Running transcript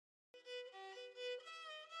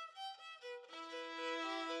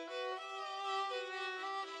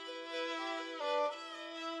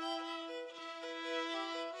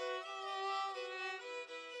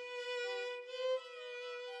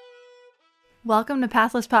Welcome to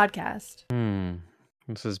Pathless Podcast.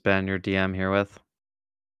 This is Ben, your DM here with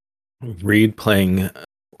Reed playing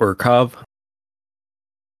Urkov.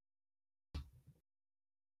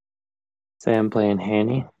 Sam playing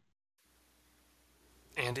Hanny.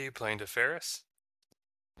 Andy playing DeFerris.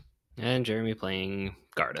 And Jeremy playing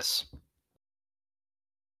Gardas.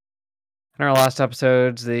 In our last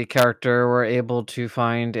episodes, the character were able to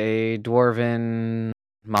find a dwarven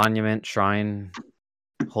monument, shrine,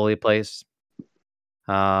 holy place,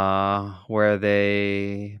 where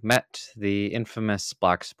they met the infamous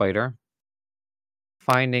Black Spider.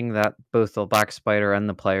 Finding that both the Black Spider and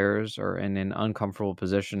the players are in an uncomfortable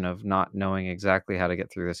position of not knowing exactly how to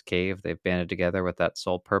get through this cave, they've banded together with that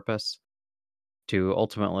sole purpose to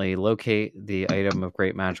ultimately locate the item of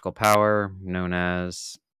great magical power known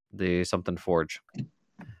as the Something Forge.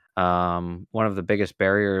 One of the biggest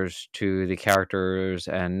barriers to the characters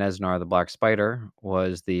and Nesnar the Black Spider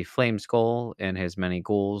was the Flame Skull and his many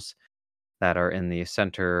ghouls that are in the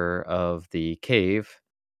center of the cave.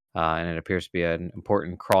 And it appears to be an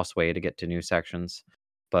important crossway to get to new sections.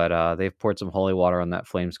 But they've poured some holy water on that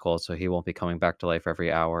Flame Skull, so he won't be coming back to life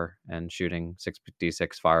every hour and shooting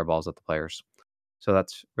 6d6 fireballs at the players. So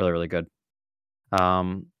that's really, really good.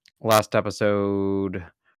 Last episode,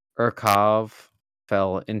 Urkov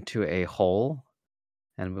fell into a hole,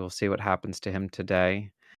 and we'll see what happens to him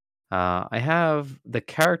today. I have the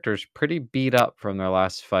characters pretty beat up from their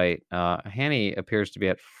last fight. Hanny appears to be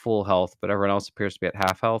at full health, but everyone else appears to be at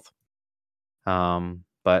half health.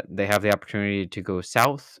 But they have the opportunity to go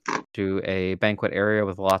south to a banquet area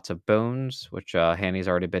with lots of bones, which Hanny's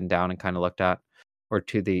already been down and kind of looked at, or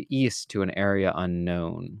to the east to an area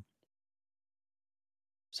unknown.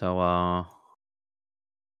 So,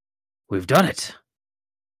 we've done it.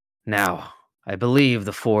 Now, I believe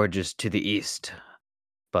the forge is to the east,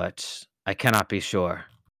 but I cannot be sure.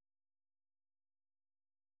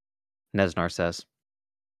 Nesnar says.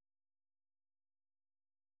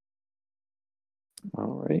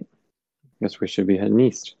 All right. Guess we should be heading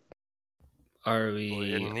east. Are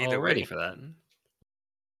we all ready for that?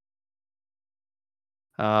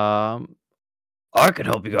 I can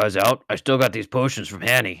help you guys out. I still got these potions from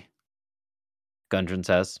Hanny, Gundren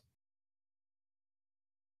says.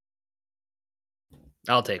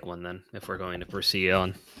 I'll take one then, if we're going to proceed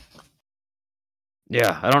on.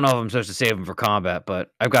 Yeah, I don't know if I'm supposed to save them for combat,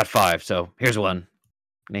 but I've got 5, so here's one.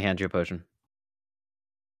 And he hands you a potion.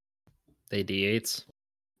 They D8s?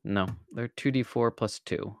 No, they're 2d4 plus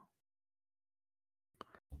 2.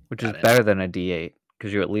 Which Got is it. better than a d8,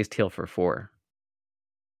 because you at least heal for 4.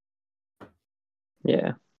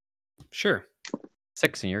 Yeah. Sure.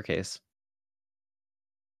 6 in your case.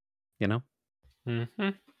 You know? Mm-hmm.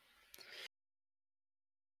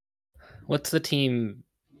 What's the team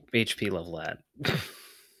HP level at?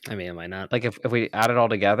 I mean, am I not? Like, if we add it all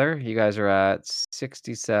together, you guys are at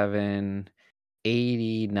 67,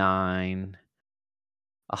 89,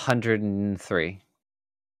 103.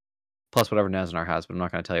 Plus whatever Nesnar has, but I'm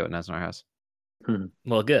not going to tell you what Nesnar has.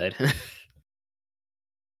 Well, good. So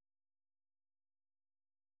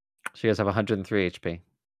you guys have 103 HP.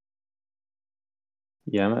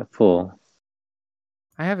 Yeah, I'm at full.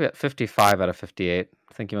 I have it at 55 out of 58.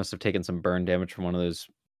 I think you must have taken some burn damage from one of those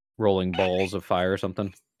rolling balls of fire or something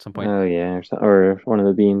at some point. Oh, yeah. Or one of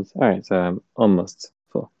the beams. All right, so I'm almost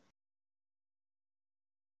full.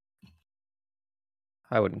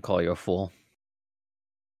 I wouldn't call you a fool.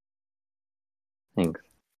 Thanks.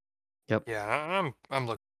 Yep. Yeah, I'm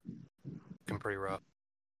looking pretty rough.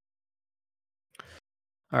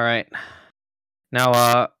 All right.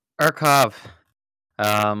 Now, Urkov,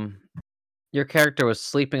 your character was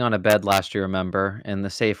sleeping on a bed last, you remember, in the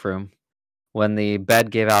safe room, when the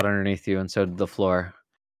bed gave out underneath you and so did the floor.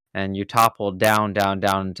 And you toppled down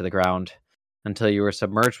into the ground until you were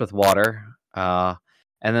submerged with water. And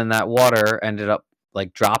then that water ended up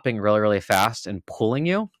like dropping really, really fast and pulling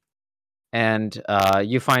you. And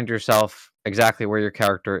you find yourself exactly where your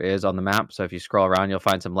character is on the map. So if you scroll around, you'll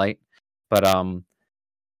find some light. But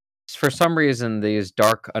for some reason, these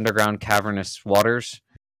dark underground cavernous waters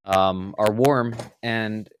are warm.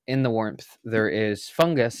 And in the warmth, there is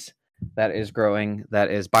fungus that is growing that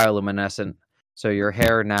is bioluminescent. So your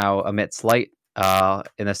hair now emits light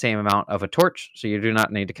in the same amount of a torch. So you do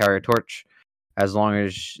not need to carry a torch as long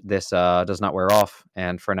as this does not wear off.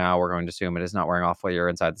 And for now, we're going to assume it is not wearing off while you're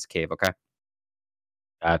inside this cave, okay?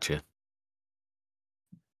 Gotcha.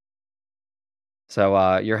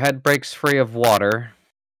 So your head breaks free of water,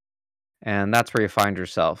 and that's where you find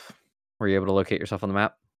yourself. Were you able to locate yourself on the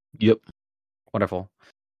map? Yep. Wonderful.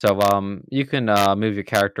 So you can move your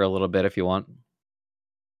character a little bit if you want.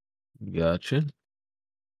 Gotcha.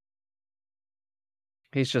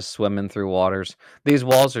 He's just swimming through waters. These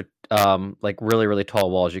walls are like really, really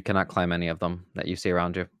tall walls. You cannot climb any of them that you see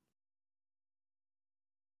around you.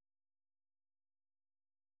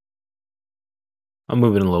 I'm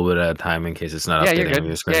moving a little bit at a time in case it's not Yeah, updating you're on good.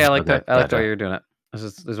 your screen. Yeah, I like Okay, the way gotcha. you're doing it. This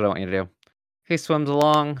is what I want you to do. He swims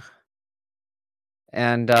along,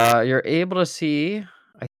 and you're able to see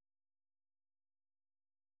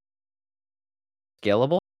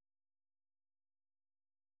scalable.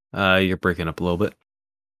 You're breaking up a little bit.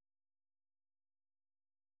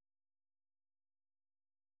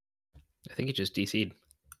 I think he just DC'd.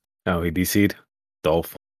 Oh, he DC'd.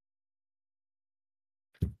 Dolph.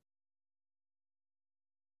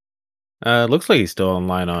 Looks like he's still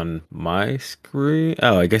online on my screen.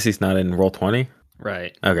 Oh, I guess he's not in Roll20.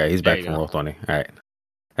 Right. Okay, he's There back you from go. Roll20. All right.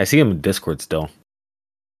 I see him in Discord still.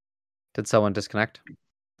 Did someone disconnect?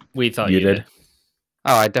 We thought You you did? did.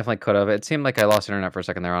 Oh, I definitely could have. It seemed like I lost internet for a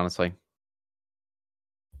second there, honestly.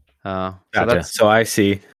 So Gotcha. that's So I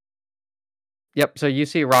see. yep. So you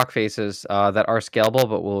see rock faces that are scalable,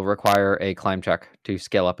 but will require a climb check to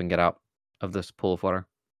scale up and get out of this pool of water.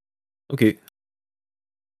 Okay.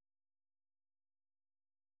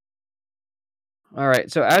 All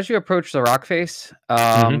right. So as you approach the rock face,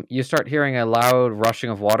 you start hearing a loud rushing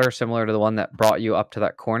of water, similar to the one that brought you up to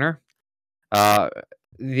that corner.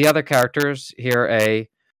 The other characters hear a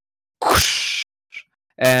whoosh,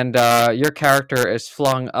 and your character is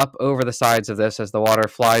flung up over the sides of this as the water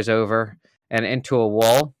flies over and into a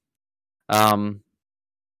wall.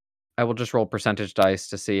 I will just roll percentage dice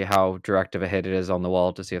to see how direct of a hit it is on the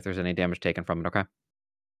wall to see if there's any damage taken from it. Okay.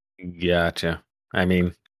 Gotcha. I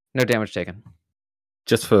mean, No damage taken.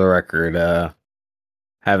 just for the record,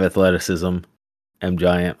 have athleticism, M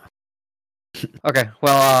giant. Okay.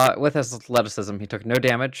 Well, with his athleticism, he took no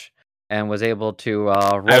damage and was able to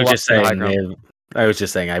roll I was up just to the high saying. ground. I was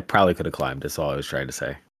just saying I probably could have climbed. That's all I was trying to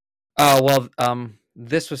say. Oh well.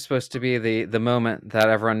 This was supposed to be the moment that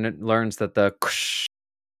everyone learns that the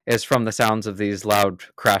is from the sounds of these loud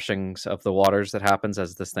crashings of the waters that happens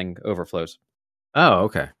as this thing overflows. Oh,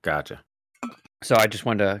 okay. Gotcha. So I just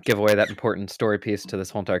wanted to give away that important story piece to this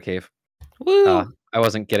whole entire cave. Woo! I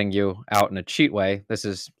wasn't getting you out in a cheat way. This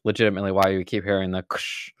is legitimately why you keep hearing the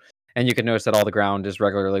and you can notice that all the ground is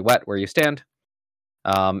regularly wet where you stand.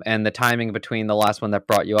 And the timing between the last one that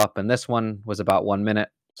brought you up and this one was about 1 minute.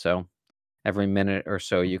 So every minute or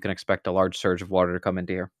so, you can expect a large surge of water to come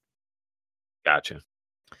into here. Gotcha.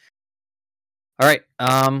 All right.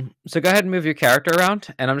 So go ahead and move your character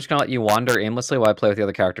around, and I'm just gonna let you wander aimlessly while I play with the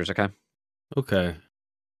other characters. Okay. Okay.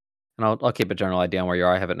 And I'll keep a general idea on where you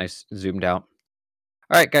are. I have it nice zoomed out.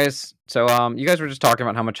 All right, guys. So you guys were just talking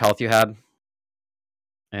about how much health you had,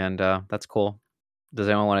 and that's cool. Does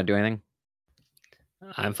anyone want to do anything?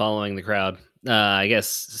 I'm following the crowd. I guess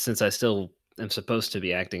since I still am supposed to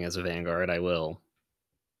be acting as a vanguard, I will.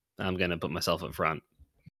 I'm gonna put myself up front.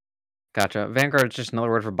 Gotcha. Vanguard is just another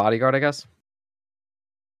word for bodyguard, I guess.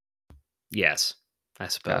 Yes, I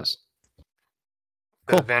suppose.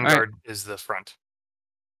 The Cool. All right. Vanguard is the front.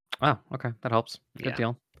 Oh, okay. That helps. Good Yeah.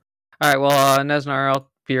 deal. All right. Well, Nesnar,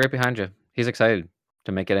 I'll be right behind you. He's excited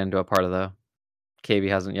to make it into a part of the cave he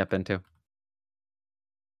hasn't yet been to.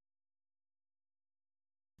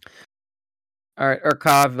 All right,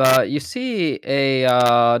 Urkov, you see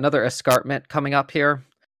another escarpment coming up here.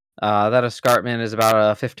 That escarpment is about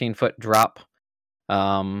a 15-foot drop.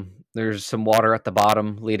 There's some water at the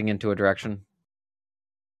bottom leading into a direction.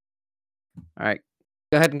 All right,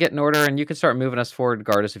 go ahead and get in order, and you can start moving us forward,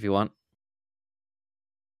 Gardas, if you want.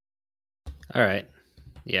 All right.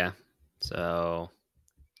 Yeah. So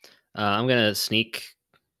I'm gonna sneak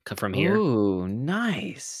from here. Ooh,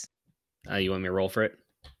 nice. You want me to roll for it?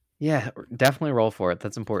 Yeah, definitely roll for it.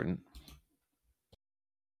 That's important.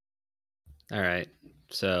 All right.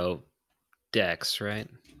 So Dex, right?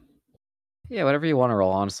 Yeah, whatever you want to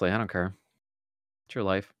roll, honestly. I don't care. It's your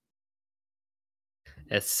life.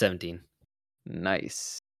 It's 17.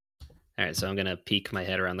 Nice. All right. So I'm gonna peek my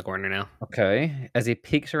head around the corner now Okay, as he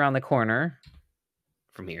peeks around the corner,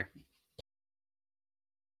 from here.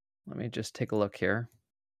 let me just take a look here.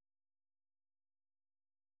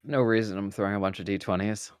 No reason I'm throwing a bunch of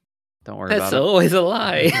d20s. Don't worry That's about it. always a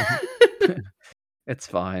lie. It's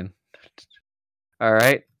fine. All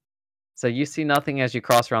right. So you see nothing as you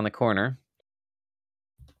cross around the corner.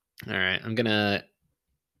 All right. I'm gonna.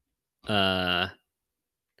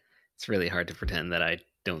 It's really hard to pretend that I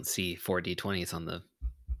don't see 4 d20s on the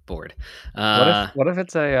board. What if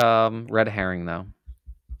it's a red herring though?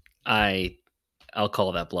 I'll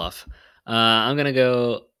call that bluff. I'm gonna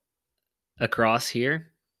go across here.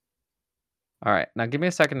 All right. Now give me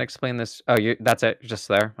a second to explain this. Oh, that's it. Just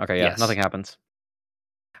there. Okay. Yeah. Yes. Nothing happens.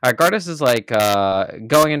 Gardas is like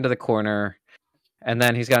going into the corner, and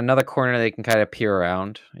then he's got another corner that he can kind of peer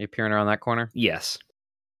around. Are you peering around that corner? Yes.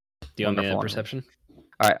 Do you want me to Wonderful, perception?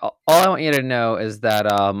 All right. All I want you to know is that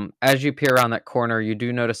as you peer around that corner, you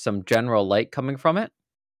do notice some general light coming from it.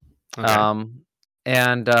 Okay.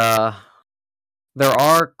 And there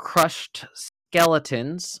are crushed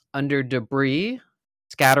skeletons under debris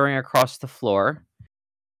scattering across the floor.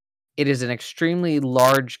 It is an extremely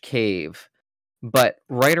large cave, but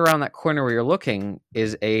right around that corner where you're looking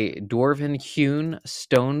is a dwarven hewn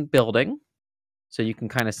stone building. So you can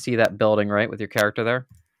kind of see that building, right, with your character there?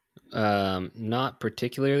 Not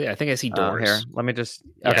particularly. I think I see doors. Here, let me just...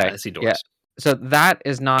 Yeah, Okay, I see doors. yeah. So that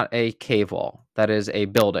is not a cave wall. That is a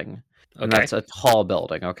building. And Okay. that's a tall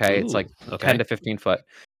building, okay? It's like Ooh, 10 to 15 foot.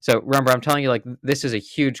 So remember, I'm telling you, like, this is a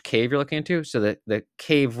huge cave you're looking into. So the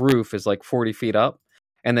cave roof is like 40 feet up,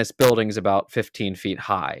 and this building is about 15 feet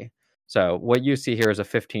high. So what you see here is a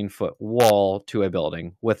 15-foot wall to a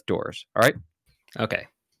building with doors, all right? Okay.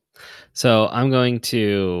 So I'm going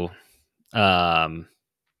to, I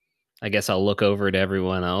guess I'll look over to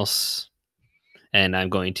everyone else, and I'm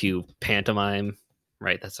going to pantomime.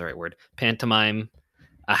 Right, that's the right word. Pantomime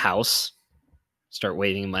a house. Start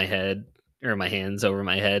waving my head or my hands over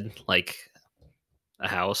my head like a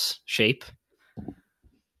house shape.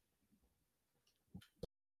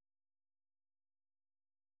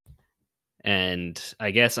 And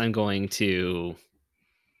I guess I'm going to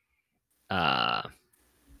I'll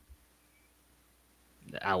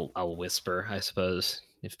whisper, I suppose.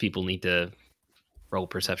 If people need to roll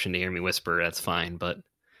perception to hear me whisper, that's fine, but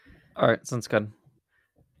All right, sounds good.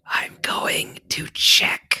 I'm going to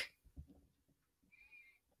check.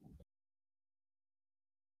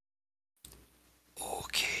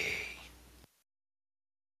 Okay.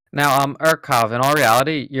 Now, Urkov, in all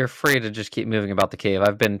reality, you're free to just keep moving about the cave.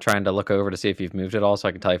 I've been trying to look over to see if you've moved at all, so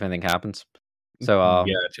I can tell you if anything happens. So,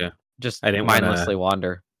 Gotcha. just I didn't wanna- mindlessly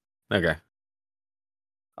wander. Okay.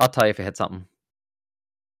 I'll tell you if you hit something.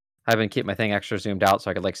 I've been keeping my thing extra zoomed out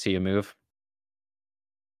so I could like see you move.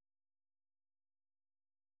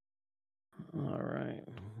 All right.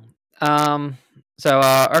 So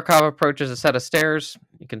Urkov approaches a set of stairs.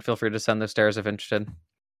 You can feel free to descend those stairs if interested.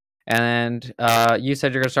 And you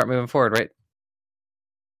said you're gonna start moving forward, right?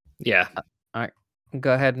 Yeah. All right.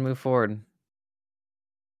 Go ahead and move forward.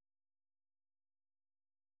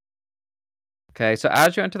 Okay, so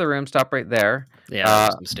as you enter the room, stop right there. Yeah, that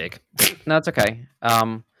was a mistake. No, it's okay.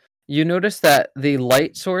 You notice that the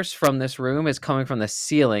light source from this room is coming from the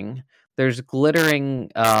ceiling. There's glittering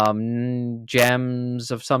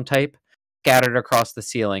gems of some type scattered across the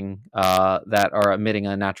ceiling that are emitting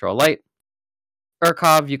a natural light.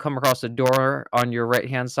 Urkov, you come across a door on your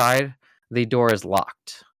right-hand side. The door is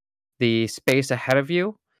locked. The space ahead of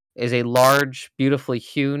you is a large, beautifully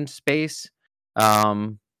hewn space.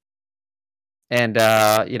 And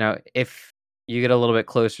if you get a little bit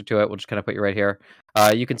closer to it, we'll just kind of put you right here.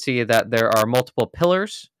 You can see that there are multiple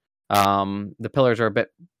pillars. The pillars are a bit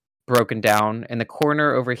broken down. In the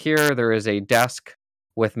corner over here, there is a desk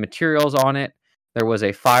with materials on it. There was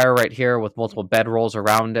a fire right here with multiple bedrolls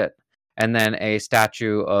around it. And then a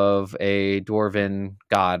statue of a dwarven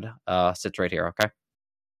god sits right here, okay?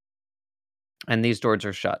 And these doors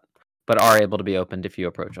are shut, but are able to be opened if you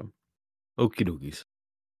approach them. Okie dokies.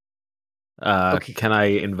 Okay. Can I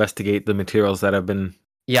investigate the materials that have been...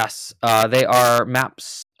 Yes, they are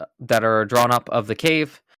maps that are drawn up of the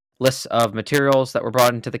cave, lists of materials that were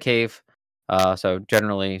brought into the cave. So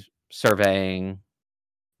generally surveying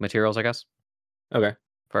materials, I guess, Okay.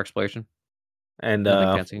 for exploration. And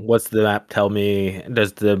Nothing fancy. what's the map tell me?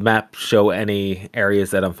 Does the map show any areas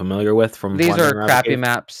that I'm familiar with from These wandering are around the crappy cave?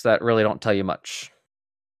 maps that really don't tell you much.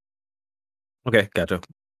 Okay, gotcha.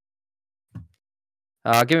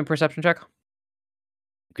 Give me a perception check.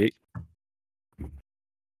 Okay.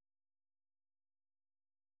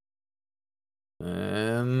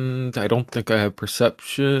 And I don't think I have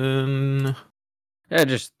perception. Yeah,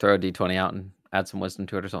 just throw a d20 out and add some wisdom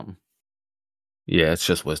to it or something. Yeah, it's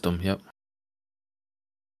just wisdom. Yep.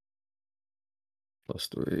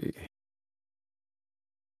 +3.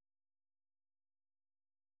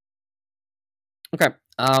 Okay.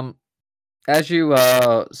 As you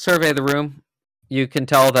survey the room, you can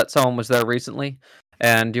tell that someone was there recently,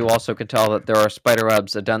 and you also can tell that there are spider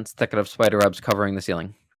webs, a dense thicket of spider webs covering the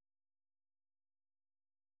ceiling.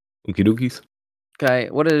 Okie dokies. Okay,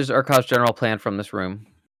 what is Urkov's general plan from this room?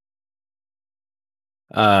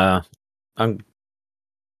 I'm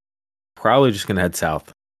probably just gonna head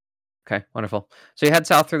south. Okay, wonderful. So you head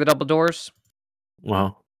south through the double doors,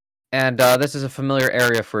 Well, and this is a familiar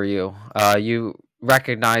area for you. You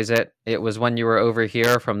recognize it. It was when you were over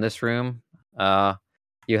here from this room.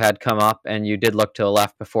 You had come up and you did look to the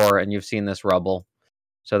left before, and you've seen this rubble.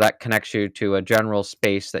 So that connects you to a general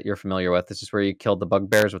space that you're familiar with. This is where you killed the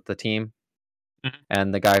bugbears with the team,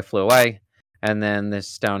 and the guy flew away. And then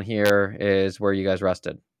this down here is where you guys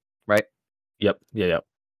rested, right? Yep. Yeah. All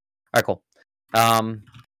right, cool.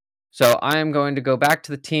 So I am going to go back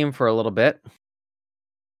to the team for a little bit.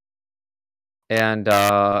 And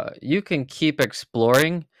you can keep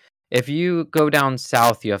exploring. If you go down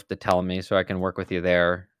south, you have to tell me so I can work with you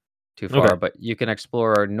there. Too far, Okay. but you can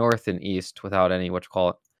explore north and east without any All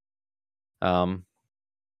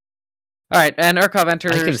right, and Urkov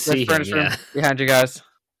enters the see him, furnace room yeah. behind you guys.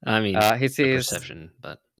 I mean, He sees perception,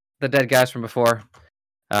 but the dead guys from before.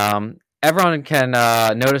 Everyone can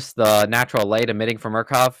notice the natural light emitting from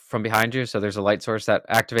Urkov from behind you. So there's a light source that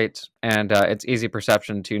activates, and it's easy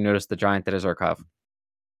perception to notice the giant that is Urkov.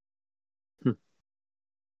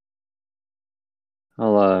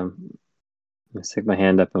 I'll stick my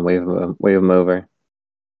hand up and wave him over.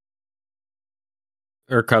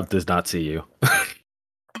 Urkov does not see you. Yeah,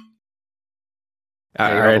 you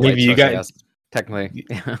Are have a any light of you source, I guys? guess, technically.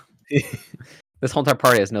 This whole entire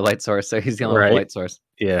party has no light source, so he's the only one with a Right. light source.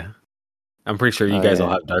 Yeah. I'm pretty sure you Oh, guys all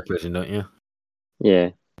yeah. have dark vision, don't you?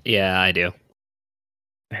 Yeah. yeah, I do.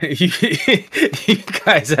 You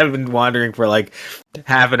guys have been wandering for like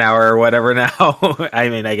half an hour or whatever now. I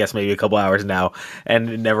mean, I guess maybe a couple hours now, and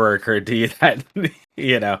it never occurred to you that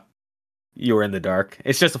you were in the dark.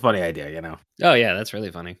 It's just a funny idea, Oh yeah, that's really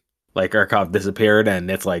funny. Like Urkov disappeared, and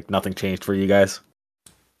it's like nothing changed for you guys.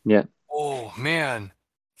 Yeah. Oh man,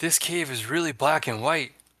 this cave is really black and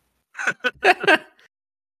white.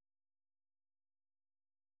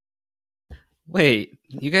 Wait,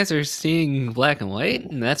 you guys are seeing black and white,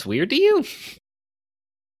 and that's weird to you?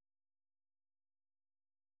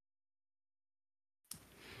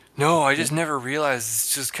 No, I just never realized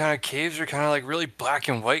it's just kind of caves are kind of like really black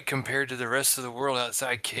and white compared to the rest of the world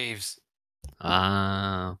outside caves.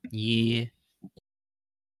 Yeah.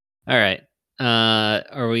 All right.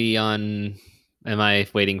 Are we on? Am I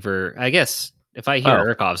waiting for? I guess if I hear Oh.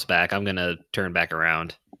 Urkov's back, I'm gonna turn back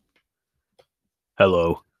around.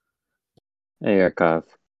 Hello. Hey, Urkov.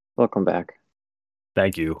 Welcome back.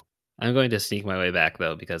 Thank you. I'm going to sneak my way back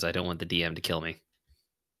though because I don't want the DM to kill me.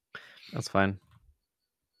 That's fine.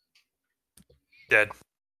 Dead.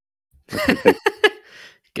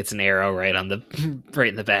 Gets an arrow right in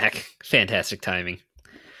the back. Fantastic timing.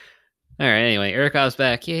 All right. Anyway, Urkov's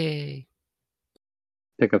back. Yay!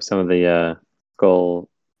 Pick up some of the skull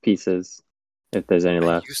pieces, if there's any I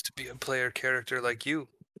left. used to be a player character like you,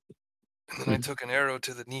 and then I took an arrow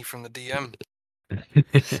to the knee from the DM.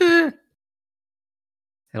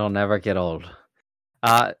 It'll never get old.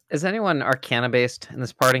 Is anyone Arcana based in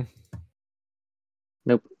this party?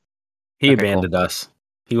 Nope. He Okay, abandoned us.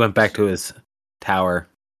 He went back to his tower.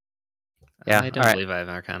 Yeah, I don't all right. believe I have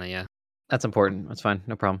Arcana. Yeah. That's important. That's fine.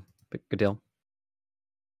 No problem. Good deal.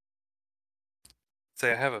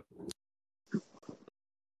 Say I have a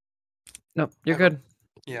Nope, you're I have good.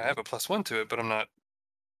 I have a +1 to it, but I'm not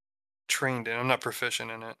trained in. I'm not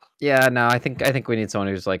proficient in it. Yeah, no, I think we need someone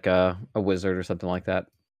who's like a wizard or something like that.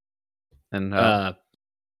 And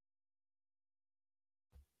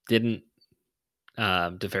Didn't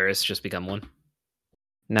DeFerris just become one?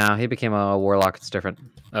 no, he became a warlock. It's different.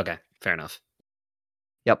 Okay, fair enough.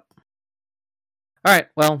 Yep. All right.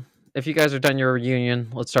 Well, if you guys are done your reunion,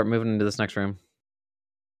 let's start moving into this next room.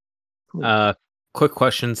 Quick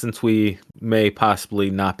question, since we may possibly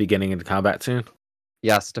not be getting into combat soon.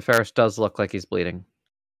 Yes, DeFerris does look like he's bleeding.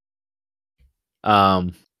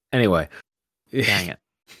 Anyway. Dang it.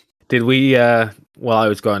 Did we while I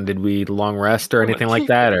was gone, did we long rest or I'm gonna anything like keep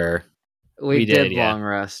that, or We did, did yeah. long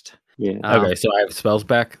rest. Yeah. okay, so I have spells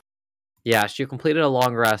back? Yes, you completed a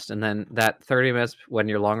long rest, and then that 30 minutes when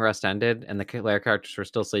your long rest ended and the player characters were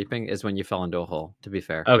still sleeping is when you fell into a hole, to be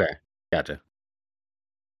fair. Okay. Gotcha.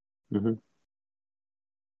 Mm-hmm.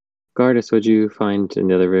 Gardas, what'd you find in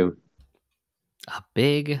the other room? A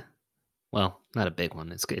big, well, not a big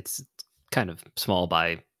one. It's kind of small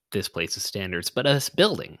by this place's standards, but a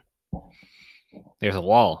building. There's a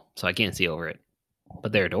wall, so I can't see over it,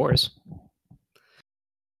 but there are doors.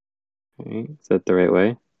 Okay. Is that the right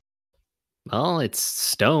way? Well, it's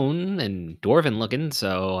stone and dwarven looking,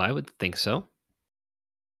 so I would think so.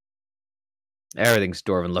 Everything's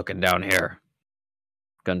dwarven looking down here,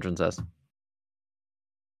 Gundren says.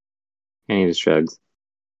 And he just shrugs.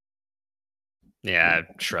 Yeah,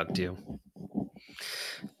 I shrugged too.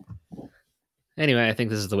 Anyway, I think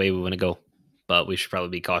this is the way we want to go, but we should probably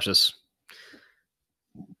be cautious.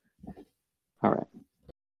 All right.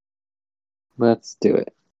 Let's do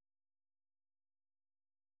it.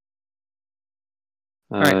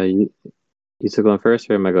 right. You still going first,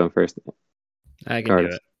 or am I going first? I can do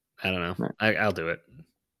Cardis. it. I don't know. Right. I'll do it.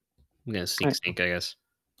 I'm gonna sneak, Right. I guess.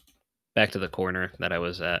 Back to the corner that I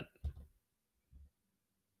was at.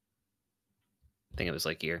 I think it was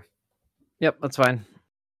like here. Yep, that's fine.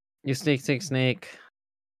 You sneak.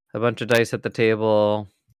 A bunch of dice at the table.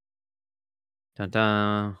 Dun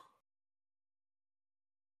dun.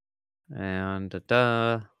 And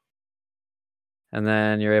da-da. And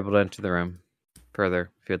then you're able to enter the room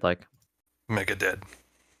further if you'd like. Mega dead.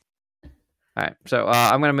 All right, so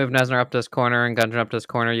I'm going to move Nesner up to this corner and Gundren up to this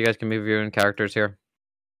corner. You guys can move your own characters here.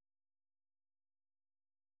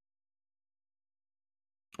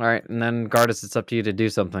 All right, and then Gardas, it's up to you to do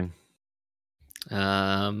something.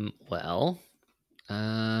 Well,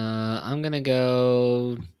 I'm gonna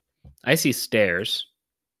go. I see stairs,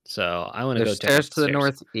 so I want to go There's check out stairs the to the stairs.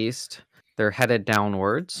 northeast. They're headed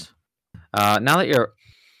downwards. Now that you're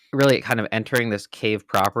really kind of entering this cave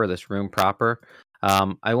proper, this room proper,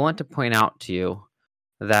 I want to point out to you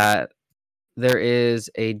that there is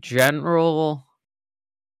a general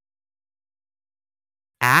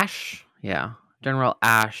ash. Yeah, general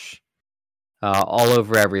ash all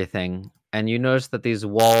over everything. And you notice that these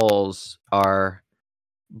walls are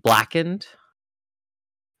blackened.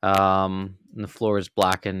 And the floor is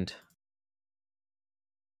blackened.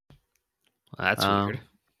 Well, that's weird.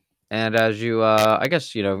 And as you, I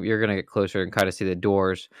guess, you're going to get closer and kind of see the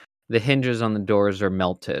doors. The hinges on the doors are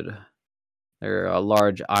melted. They're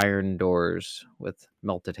large iron doors with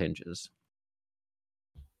melted hinges.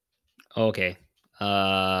 Okay.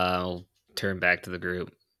 I'll turn back to the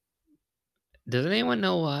group. Does anyone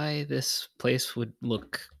know why this place would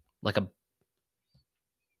look like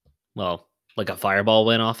like a fireball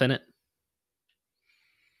went off in it?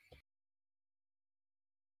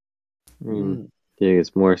 Do you think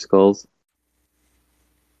it's more skulls?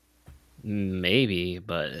 Maybe,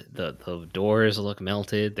 but the doors look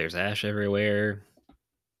melted. There's ash everywhere.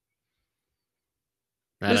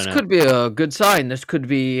 I This don't know. could be a good sign. This could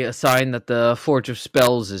be a sign that the Forge of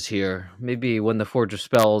Spells is here. Maybe when the Forge of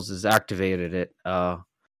Spells is activated, it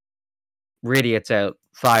radiates out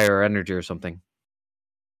fire or energy or something.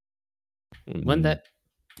 Wouldn't that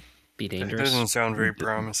be That dangerous? doesn't sound very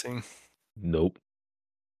promising. Nope.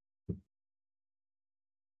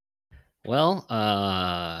 Well,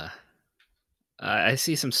 I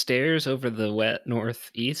see some stairs over the wet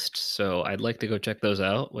northeast, so I'd like to go check those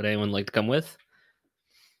out. Would anyone like to come with?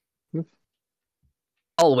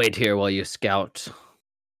 I'll wait here while you scout.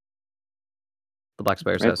 The Black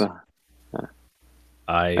Spider Right says.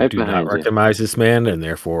 I Right do not behind you. recognize this man, and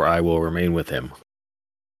therefore I will remain with him.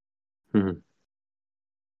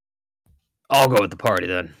 I'll go with the party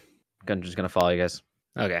then. Gundra's gonna follow you guys.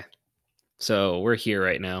 Okay. So we're here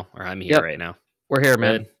right now, or I'm here Yep. right now. We're here,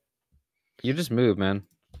 man. Good. You just move, man.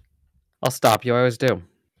 I'll stop you. I always do.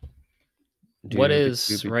 What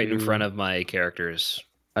is right in front of my characters?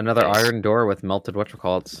 Another face? iron door with melted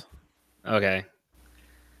whatchamacallits. Okay.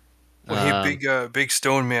 Well, hey, big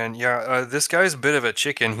stone man. Yeah, this guy's a bit of a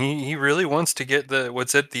chicken. He really wants to get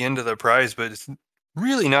what's at the end of the prize, but it's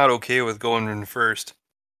really not okay with going in first.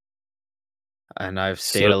 And I've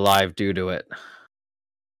stayed alive due to it.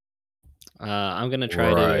 I'm gonna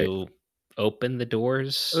try to open the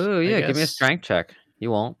doors. Oh yeah, give me a strength check.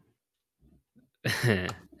 You won't.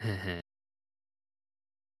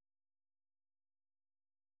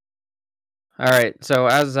 All right. So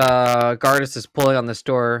as Gardas is pulling on this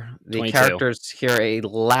door, the 22. characters hear a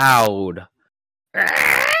loud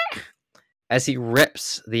as he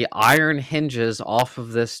rips the iron hinges off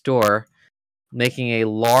of this door, making a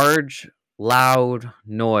large, loud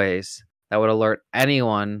noise that would alert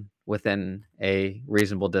anyone within a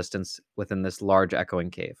reasonable distance within this large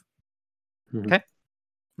echoing cave. Okay?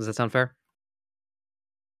 Does that sound fair?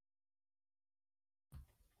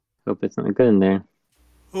 Hope it's not good in there.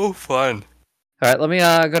 Oh, fun. All right, let me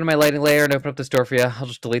go to my lighting layer and open up this door for you. I'll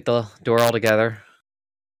just delete the door altogether.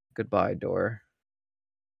 Goodbye, door.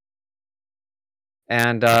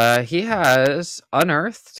 And he has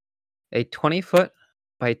unearthed a 20-foot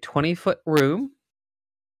by 20-foot room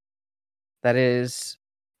that is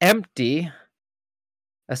empty,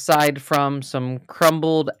 aside from some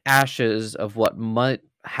crumbled ashes of what might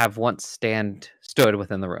have once stood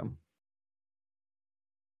within the room.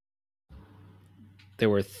 There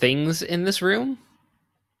were things in this room?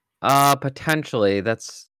 Potentially.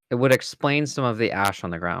 It would explain some of the ash on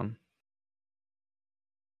the ground.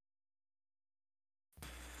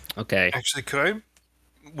 Okay. Actually,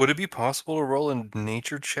 would it be possible to roll a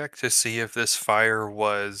nature check to see if this fire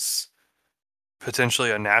was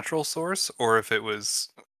potentially a natural source or if it was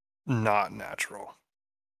not natural.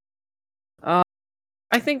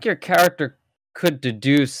 I think your character could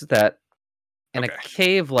deduce that in a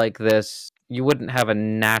cave like this, you wouldn't have a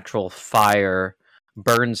natural fire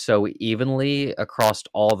burn so evenly across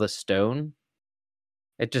all the stone.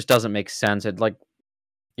 It just doesn't make sense. It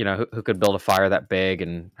who could build a fire that big,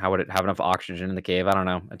 and how would it have enough oxygen in the cave? I don't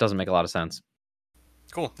know. It doesn't make a lot of sense.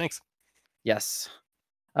 Cool, thanks. Yes.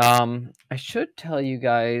 I should tell you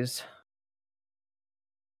guys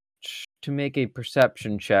to make a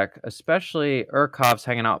perception check, especially Urkov's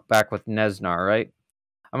hanging out back with Nesnar, right?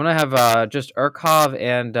 I'm gonna have just Urkov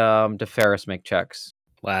and DeFerris make checks.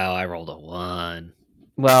 Wow, I rolled a 1.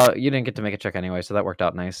 Well, you didn't get to make a check anyway, so that worked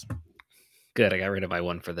out nice. Good, I got rid of my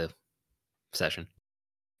 1 for the session.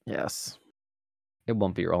 Yes. It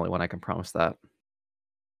won't be your only one, I can promise that.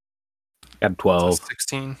 Got 12.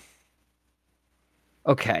 16.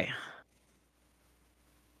 Okay.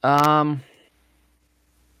 I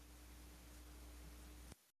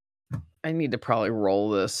need to probably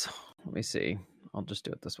roll this. Let me see. I'll just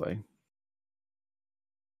do it this way.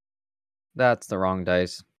 That's the wrong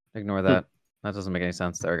dice. Ignore that. That doesn't make any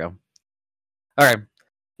sense. There we go. All right.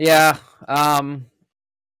 Yeah.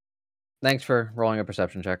 Thanks for rolling a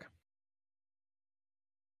perception check.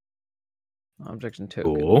 Objection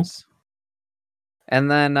tokens. Cool.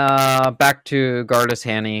 And then back to Gardas,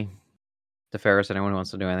 Hanny, DeFerris, anyone who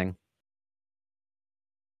wants to do anything.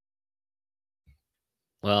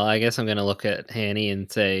 Well, I guess I'm going to look at Hanny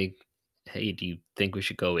and say, hey, do you think we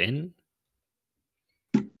should go in?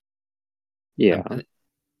 Yeah.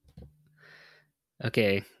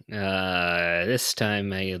 Okay. This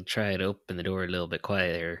time I'll try to open the door a little bit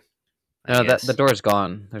quieter. No, the door's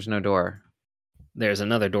gone. There's no door. There's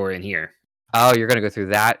another door in here. Oh, you're going to go through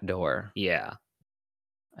that door. Yeah.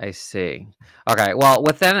 I see. Okay, well,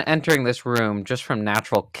 within entering this room, just from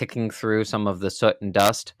natural kicking through some of the soot and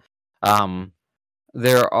dust,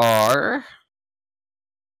 there are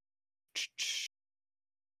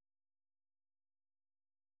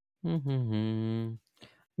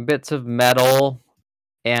bits of metal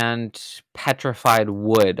and petrified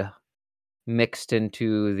wood mixed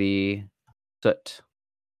into the soot.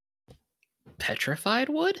 Petrified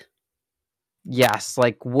wood? Yes,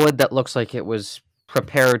 like wood that looks like it was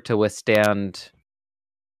prepared to withstand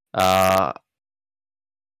not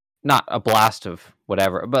a blast of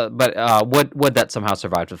whatever, but wood that somehow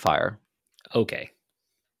survived with fire. Okay.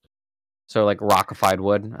 So like rockified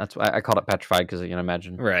wood. That's why I called it petrified, because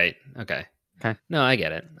imagine. Right. Okay. Okay. No, I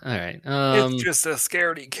get it. All right. It's just a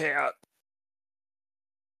scaredy cat.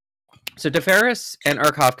 So DeFerris and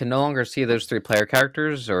Urkov can no longer see those 3 player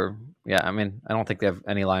characters, or I don't think they have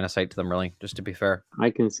any line of sight to them, really, just to be fair.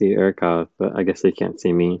 I can see Urkov, but I guess they can't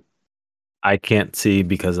see me. I can't see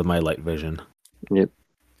because of my light vision. Yep.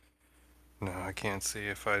 No, I can't see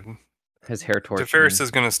if I'd... His hair torch. DeFerris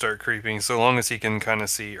is going to start creeping, so long as he can kind of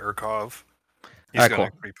see Urkov. He's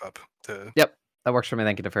going to creep up. Yep, that works for me.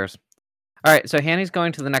 Thank you, DeFerris. All right, so Hanny's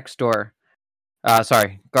going to the next door.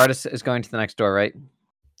 Gardas is going to the next door, right?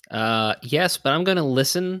 Yes, but I'm going to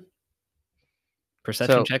listen.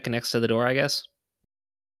 Perception check next to the door, I guess.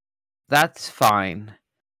 That's fine.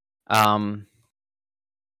 No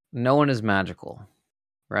one is magical,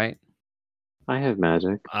 right? I have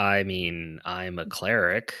magic. I mean, I'm a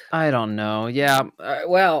cleric. I don't know. Yeah.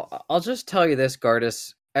 Well, I'll just tell you this,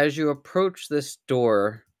 Gardas. As you approach this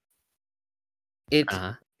door, it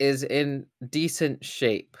is in decent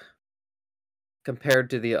shape compared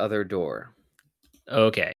to the other door.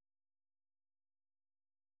 Okay.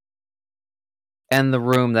 And the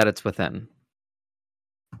room that it's within.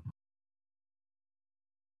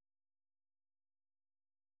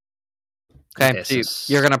 Okay, so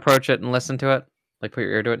you're going to approach it and listen to it? Like put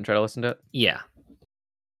your ear to it and try to listen to it? Yeah.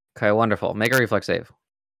 Okay, wonderful. Make a reflex save.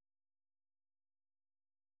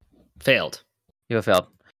 Failed. You have failed.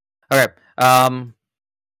 Okay.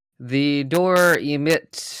 The door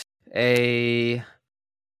emits a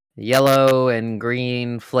yellow and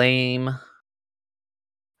green flame.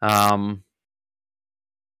 I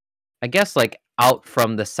guess like out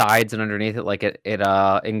from the sides and underneath it, like it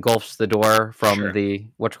engulfs the door from the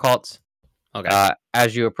whatchamacallits. Okay.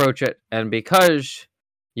 As you approach it, and because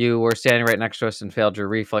you were standing right next to us and failed your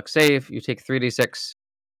reflex save, you take 3d6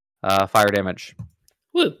 fire damage.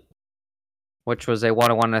 Woo! Which was a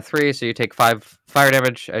 1, a 1, and a 3, so you take 5 fire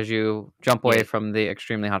damage as you jump away from the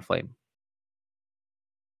extremely hot flame.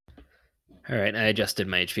 All right, I adjusted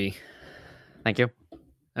my HP. Thank you.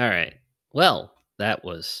 All right. Well, that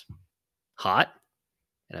was hot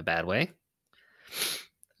in a bad way.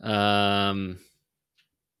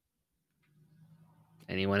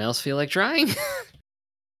 Anyone else feel like trying?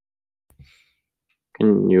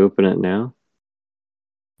 Can you open it now?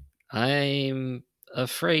 I'm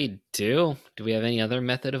afraid to. Do we have any other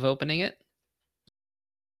method of opening it?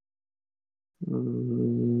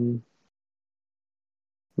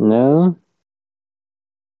 No.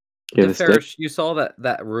 Give a stick. DeFerris, you saw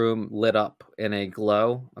that room lit up in a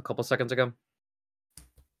glow a couple seconds ago?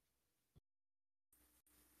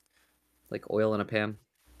 Like oil in a pan?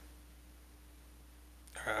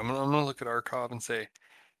 All right, I'm gonna look at Arkhov and say,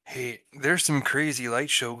 hey, there's some crazy light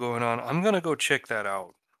show going on. I'm gonna go check that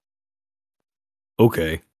out.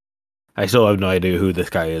 Okay. I still have no idea who this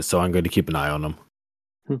guy is, so I'm going to keep an eye on him.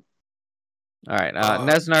 All right.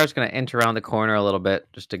 Nesnar's going to enter around the corner a little bit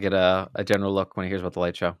just to get a general look when he hears about the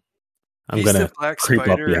light show. I'm going to Black creep up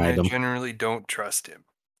Spider, and behind I him. generally don't trust him.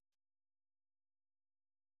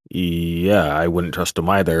 Yeah, I wouldn't trust him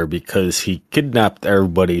either because he kidnapped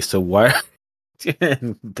everybody. So why?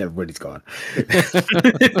 Everybody's gone. All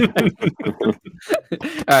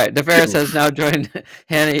right. DeFerris has now joined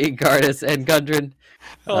Hanny, Gardas, and Gundren.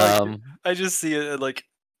 I just see it like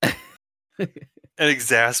an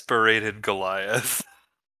exasperated Goliath.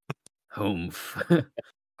 Humph.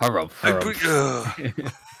 Harumph.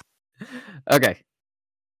 Ugh. Okay.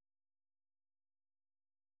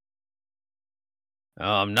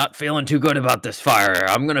 I'm not feeling too good about this fire.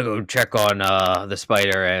 I'm gonna go check on the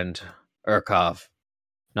spider and Urkov.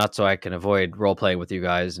 Not so I can avoid role-playing with you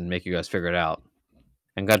guys and make you guys figure it out.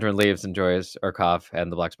 And Gundren leaves and joins Urkov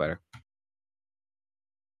and the black spider.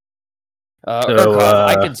 Urkov,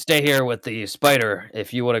 I can stay here with the spider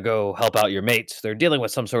if you want to go help out your mates. They're dealing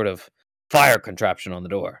with some sort of fire contraption on the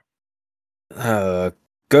door.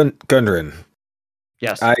 Gundren.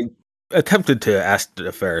 Yes. I attempted to ask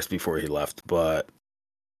DeFerris before he left, but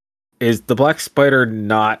is the black spider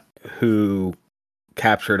not who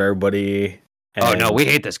captured everybody? Oh no, we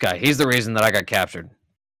hate this guy. He's the reason that I got captured.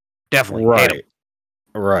 Definitely. Right. Hate him.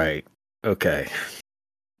 Right. Okay.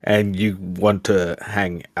 And you want to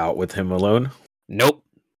hang out with him alone? Nope.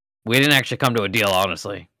 We didn't actually come to a deal,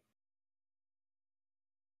 honestly.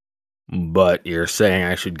 But you're saying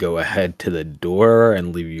I should go ahead to the door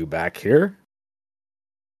and leave you back here?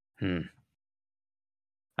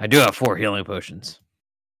 I do have 4 healing potions.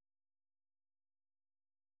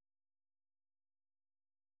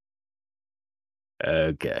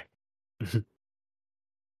 Okay. You're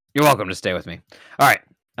welcome to stay with me. All right.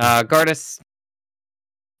 Gardas.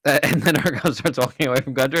 And then Argo starts walking away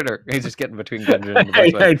from Gundren, or he's just getting between Gundren and the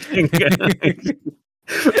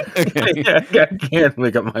I can't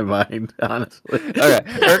make up my mind, honestly. Okay.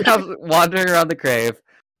 Urkov's wandering around the crave.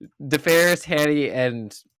 DeFerris, Hanny,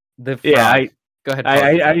 and the frog. Yeah, go ahead.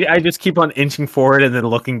 I just keep on inching forward and then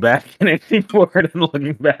looking back, and inching forward and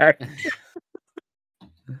looking back.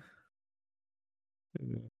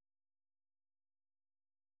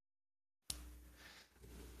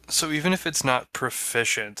 So even if it's not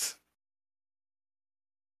proficient,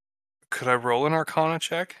 could I roll an Arcana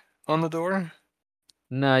check on the door?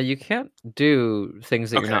 No, you can't do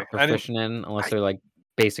things that you're not Okay, proficient in unless they're like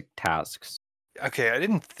basic tasks. Okay, I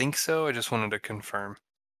didn't think so. I just wanted to confirm.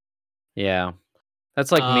 Yeah.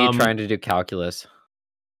 That's like me trying to do calculus.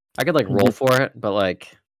 I could like roll for it, but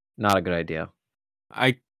like not a good idea.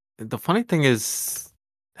 The funny thing is,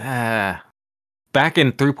 back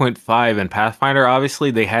in 3.5 and Pathfinder,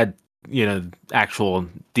 obviously they had actual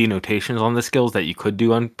denotations on the skills that you could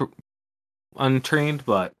do untrained,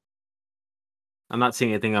 but I'm not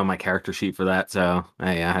seeing anything on my character sheet for that. So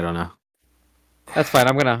yeah, I don't know. That's fine.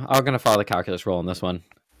 I'm gonna follow the calculus roll on this one.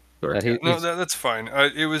 Sure. That's fine.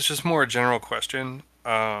 It was just more a general question,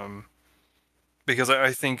 because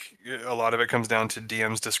I think a lot of it comes down to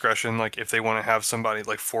DM's discretion. Like if they want to have somebody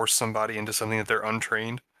like force somebody into something that they're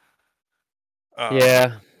untrained.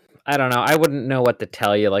 Yeah, I don't know. I wouldn't know what to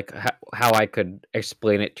tell you. Like how I could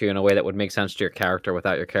explain it to you in a way that would make sense to your character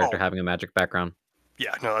without your character having a magic background.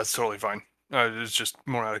 Yeah, no, that's totally fine. It was just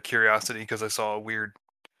more out of curiosity because I saw a weird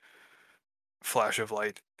flash of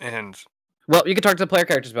light and. Well, you can talk to the player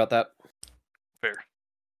characters about that. Fair.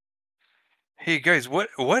 Hey guys, what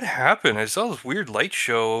happened? I saw this weird light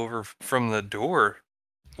show over from the door.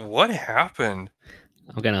 What happened?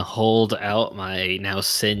 I'm gonna hold out my now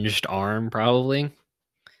singed arm, probably.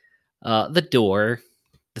 The door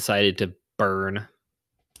decided to burn.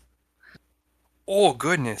 Oh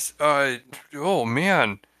goodness. Oh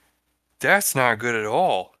man. That's not good at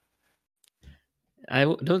all. I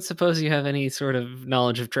don't suppose you have any sort of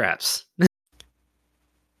knowledge of traps.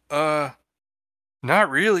 Not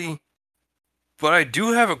really. But I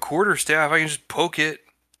do have a quarterstaff. I can just poke it.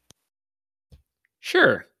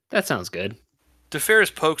 Sure, that sounds good.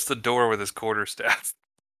 DeFerris pokes the door with his quarterstaff.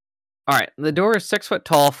 All right. The door is 6 foot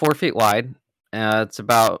tall, 4 feet wide. It's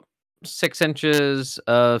about 6 inches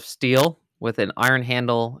of steel with an iron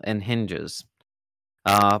handle and hinges.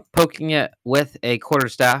 Poking it with a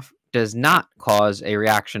quarterstaff does not cause a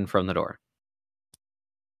reaction from the door.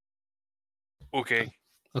 Okay.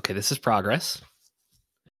 Okay, this is progress.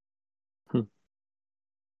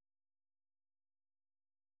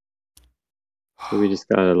 So we just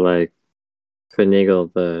gotta like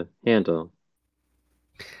finagle the handle.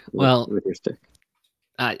 Well- with your stick.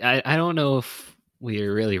 I don't know if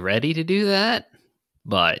we're really ready to do that,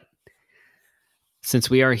 but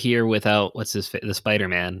since we are here without the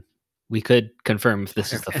Spider-Man, we could confirm if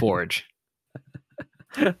this is the Spider-Man. forge.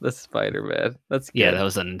 The Spider-Man. That's good. Yeah, that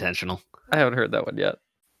was unintentional. I haven't heard that one yet.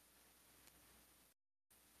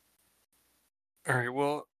 All right.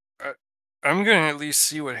 Well, I'm gonna at least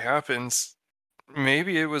see what happens.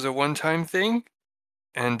 Maybe it was a one-time thing,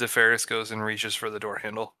 and DeFerris goes and reaches for the door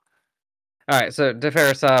handle. All right, so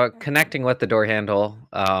DeFerris, connecting with the door handle,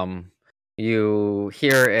 you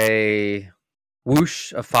hear a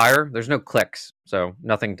whoosh of fire. There's no clicks, so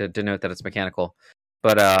nothing to denote that it's mechanical.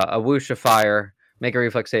 But a whoosh of fire. Make a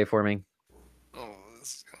reflex save for me. Oh,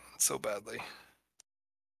 this is going so badly.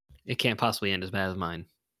 It can't possibly end as bad as mine.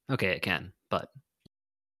 Okay, it can, but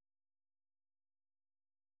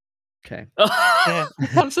Okay.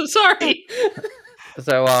 I'm so sorry.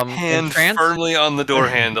 So Hand entranced, firmly on the door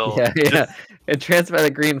handle. yeah. Entranced by the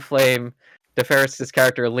green flame, DeFerris'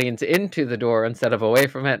 character leans into the door instead of away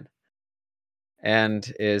from it,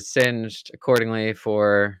 and is singed accordingly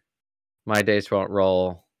for my dice won't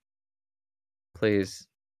roll. Please.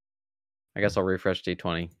 I guess I'll refresh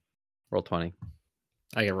D20. Roll 20.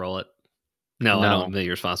 I can roll it. No, I No. don't want to be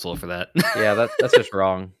responsible for that. Yeah, that's just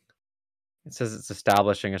wrong. It says it's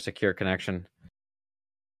establishing a secure connection.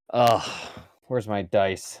 Oh, where's my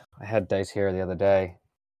dice? I had dice here the other day.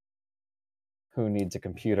 Who needs a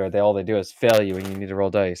computer? All they do is fail you when you need to roll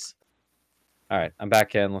dice. All right, I'm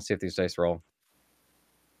back in. Let's see if these dice roll.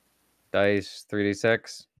 Dice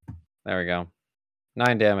 3d6. There we go.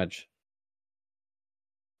 9 damage.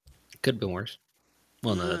 Could have been worse.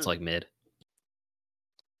 Well, no, that's like mid.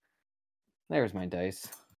 There's my dice.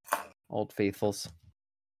 Old faithfuls.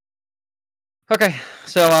 Okay,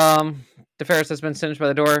 so DeFerris has been singed by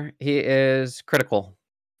the door. He is critical.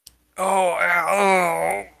 Oh,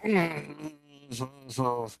 ow. He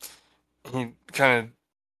kind of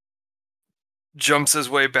jumps his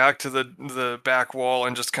way back to the back wall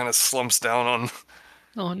and just kind of slumps down on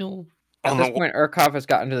Oh no. At on this the wall. point, Urkov has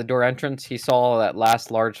gotten to the door entrance. He saw that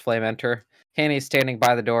last large flame enter. Hanny's standing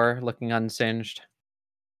by the door, looking unsinged.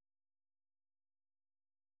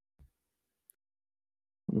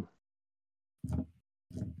 I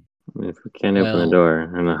mean, if we can't open Well- the door,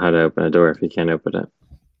 I don't know how to open a door if you can't open it.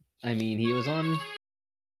 I mean, he was on.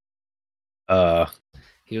 I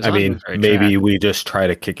on mean, the right maybe track. we just try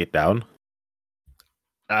to kick it down.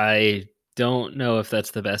 I don't know if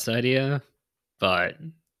that's the best idea, but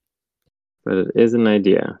But it is an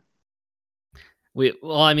idea.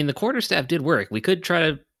 I mean, the quarterstaff did work. We could try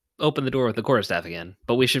to open the door with the quarterstaff again,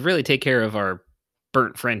 but we should really take care of our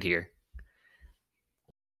burnt friend here.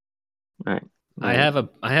 All right. I have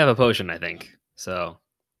a potion, I think. So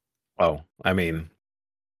Oh, I mean,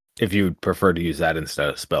 if you'd prefer to use that instead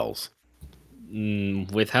of spells.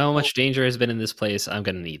 with how much danger has been in this place, I'm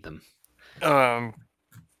gonna need them.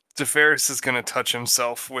 DeFerris is going to touch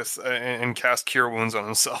himself with and cast Cure Wounds on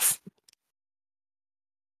himself.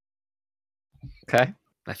 Okay.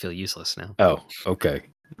 I feel useless now. Oh, okay.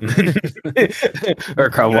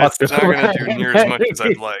 Urkov walks That's not over. going to do near as much as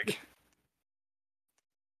I'd like.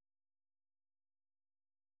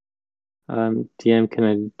 DM, can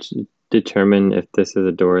I determine if this is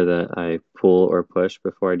a door that I pull or push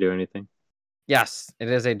before I do anything? Yes, it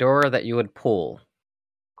is a door that you would pull.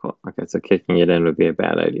 Cool. Okay, so kicking it in would be a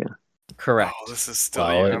bad idea. Correct. Oh, this is still.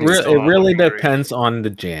 Well, I'm it still not really looking great. depends on the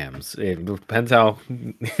jams. It depends how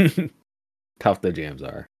tough the jams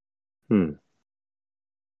are. I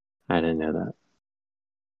didn't know that.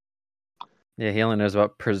 Yeah, he only knows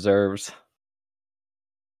about preserves.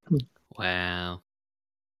 Wow.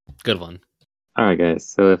 Good one. All right, guys.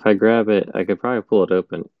 So if I grab it, I could probably pull it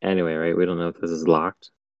open anyway, right? We don't know if this is locked.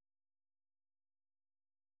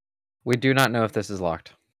 We do not know if this is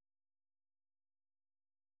locked.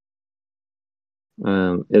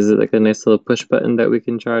 Is it like a nice little push button that we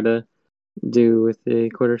can try to do with the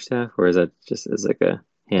quarterstaff, or is that just as like a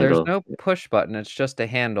handle? There's no push button. It's just a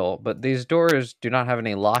handle. But these doors do not have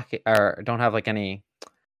any lock, or don't have like any.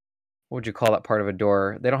 What would you call that part of a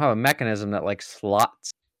door? They don't have a mechanism that like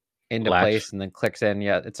slots into Latch. place and then clicks in.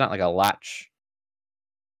 Yeah, it's not like a latch.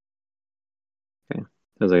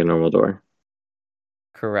 Feels like a normal door.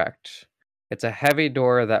 Correct. It's a heavy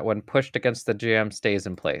door that, when pushed against the GM, stays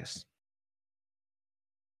in place.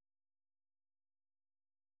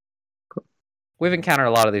 Cool. We've encountered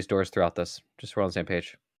a lot of these doors throughout this. Just so we're on the same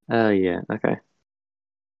page. Oh, yeah. Okay.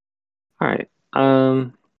 All right.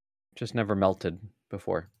 Just never melted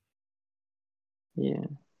before. Yeah.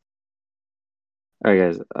 All right,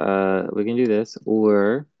 guys. We can do this,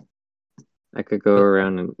 or I could go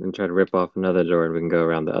around and try to rip off another door, and we can go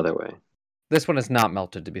around the other way. This one is not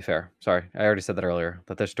melted, to be fair. Sorry, I already said that earlier.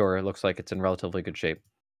 That this door looks like it's in relatively good shape.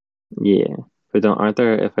 Yeah. But aren't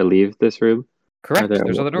there, if I leave this room? Correct. there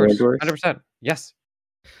There's other more doors. doors? 100%. Yes.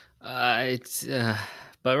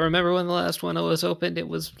 But remember when the last one was opened, it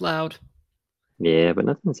was loud. Yeah, but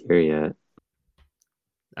nothing's here yet.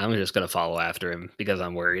 I'm just gonna follow after him because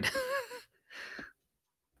I'm worried.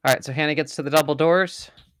 All right, so Hanny gets to the double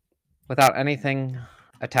doors without anything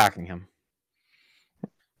attacking him.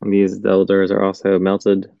 And these double doors are also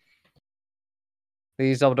melted.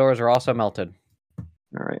 These double doors are also melted.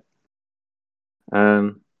 All right.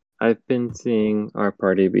 I've been seeing our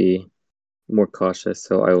party be more cautious,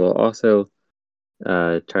 so I will also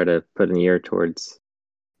try to put an ear towards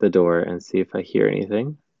the door and see if I hear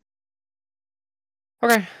anything.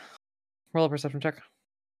 Okay. Roll a perception check.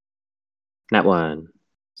 Nat 1.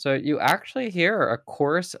 So you actually hear a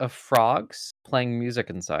chorus of frogs playing music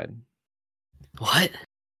inside. What?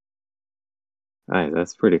 All right,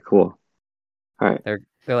 that's pretty cool. All right, They're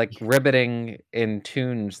like ribbiting in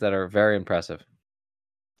tunes that are very impressive.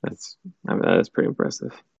 that is pretty impressive,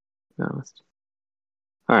 to be honest.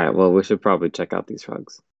 All right, well, we should probably check out these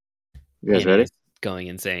frogs. You guys Annie ready? is going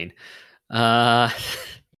insane. So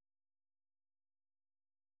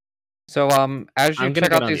as you I'm gonna check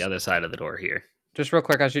get out on these, the other side of the door here. just real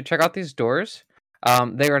quick, as you check out these doors,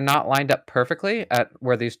 they are not lined up perfectly at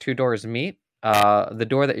where these two doors meet. The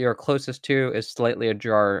door that you're closest to is slightly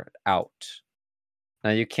ajar out.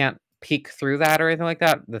 Now you can't peek through that or anything like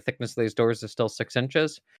that. The thickness of these doors is still 6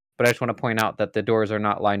 inches, but I just want to point out that the doors are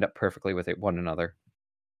not lined up perfectly with one another.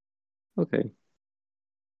 Okay.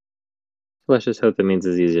 Let's just hope that means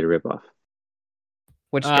it's easy to rip off.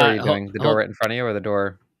 Which door are you Hol- doing? The door right in front of you or the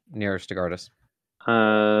door nearest to Gardas?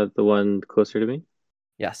 The one closer to me?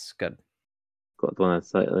 Yes, good. Cool, the one that's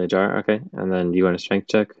slightly ajar. Okay, and then do you want a strength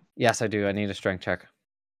check? Yes, I do. I need a strength check.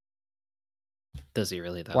 Does he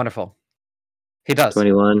really though? Wonderful. He does.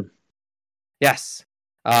 21. Yes.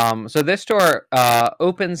 So this door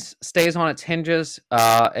opens, stays on its hinges,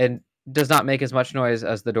 and does not make as much noise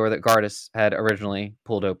as the door that Gardas had originally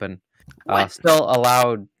pulled open. Still a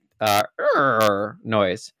loud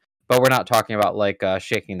noise, but we're not talking about like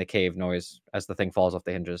shaking the cave noise as the thing falls off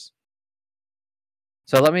the hinges.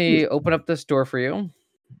 So let me open up this door for you.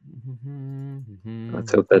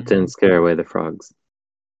 Let's hope that didn't scare away the frogs.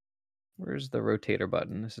 Where's the rotator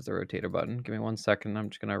button? This is the rotator button. Give me 1 second. I'm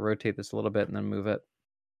just going to rotate this a little bit and then move it.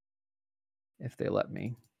 If they let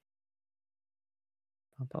me.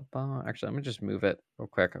 Actually, I'm going to just move it real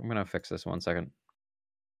quick. I'm going to fix this 1 second.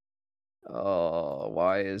 Oh,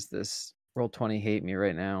 why is this Roll20 hate me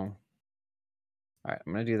right now? All right,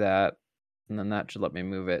 I'm going to do that. And then that should let me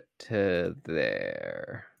move it to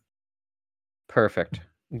there. Perfect.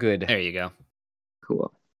 Good. There you go.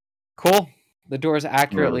 Cool. Cool. The door is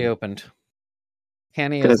accurately opened.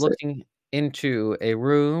 Hanny is looking into a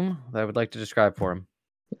room that I would like to describe for him.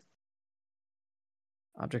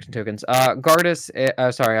 Objects and tokens. Gardas,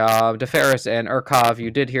 DeFerris and Urkov,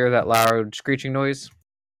 you did hear that loud screeching noise.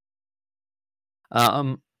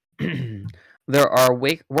 There are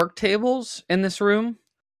work tables in this room.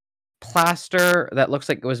 Plaster that looks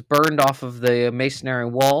like it was burned off of the masonry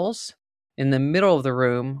walls. In the middle of the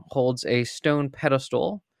room holds a stone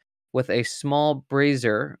pedestal with a small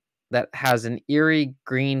brazier that has an eerie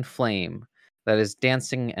green flame that is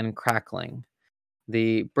dancing and crackling.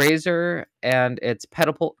 The brazier and its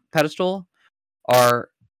pedestal are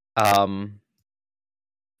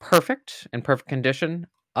perfect, in perfect condition,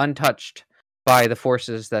 untouched by the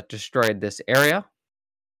forces that destroyed this area.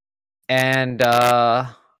 And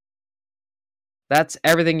that's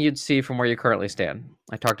everything you'd see from where you currently stand.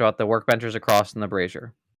 I talked about the workbenches across and the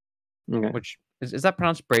brazier. Okay. Which, is that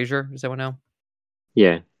pronounced brazier? Does anyone know?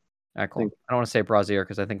 Yeah. All right, cool. I don't want to say brazier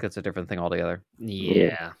because I think that's a different thing altogether.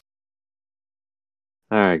 Yeah.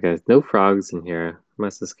 All right, guys. No frogs in here.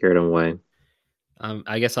 Must have scared them away.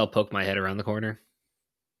 I guess I'll poke my head around the corner.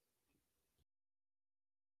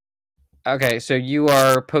 Okay, so you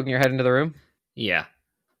are poking your head into the room? Yeah.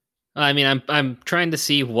 I mean, I'm trying to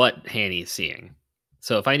see what Hanny's seeing.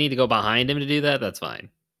 So if I need to go behind him to do that, that's fine.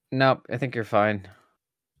 Nope, I think you're fine.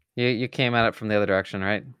 You came at it from the other direction,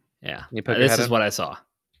 right? Yeah. You poke your This head is in? what I saw.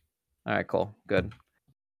 All right, cool. Good.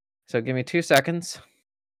 So give me 2 seconds.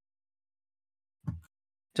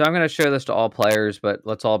 So I'm going to show this to all players, but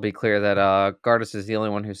let's all be clear that Gardas is the only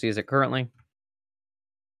one who sees it currently.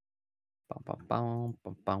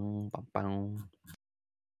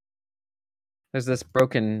 There's this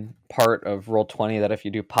broken part of Roll20 that if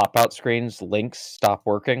you do pop-out screens, links stop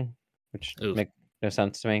working, which Oof. make no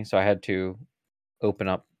sense to me. So I had to open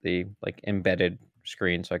up the embedded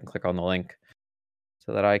screen so I can click on the link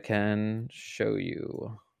so that I can show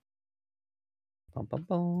you.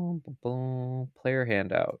 Player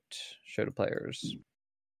handout. Show to players.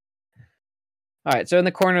 All right, so in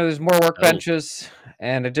the corner, there's more workbenches,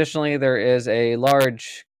 and additionally, there is a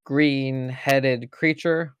large green-headed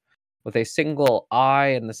creature with a single eye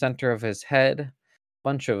in the center of his head,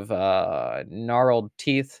 bunch of gnarled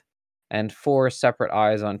teeth, and 4 separate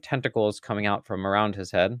eyes on tentacles coming out from around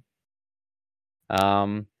his head.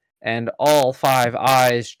 And all 5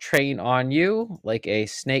 eyes train on you like a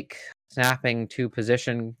snake snapping to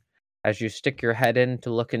position as you stick your head in to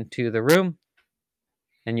look into the room,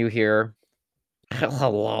 and you hear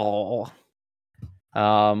hello.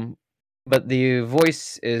 But the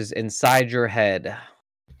voice is inside your head.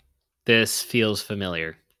 This feels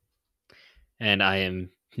familiar, and I am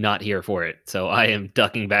not here for it, so I am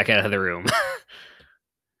ducking back out of the room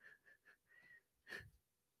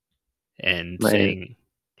and saying,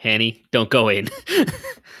 Hanny, don't go in.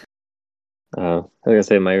 I was gonna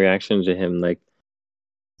say my reaction to him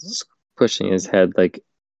pushing his head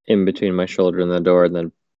in between my shoulder and the door, and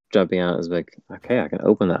then jumping out is like, okay, I can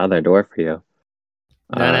open the other door for you.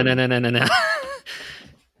 No. No.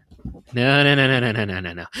 All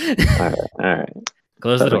right.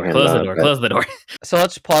 Close the door. Close the door. So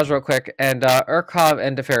let's pause real quick. And Urkov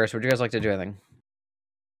and DeFerris, would you guys like to do anything?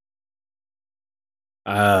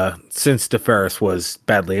 Since DeFerris was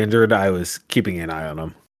badly injured, I was keeping an eye on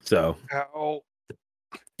him. So Ow.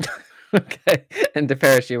 Okay. And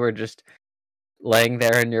DeFerris, you were just laying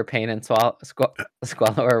there in your pain and squalor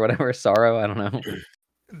or whatever, sorrow, I don't know.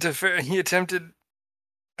 He attempted.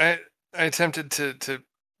 I attempted to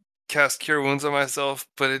cast Cure Wounds on myself,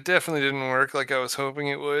 but it definitely didn't work like I was hoping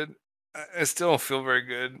it would. I still don't feel very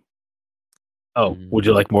good. Oh, would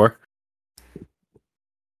you like more?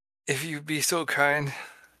 If you'd be so kind.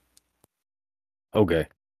 Okay.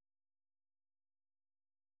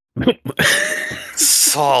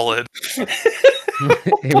 Solid.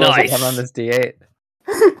 He wasn't come on this D8.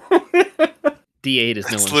 D8 is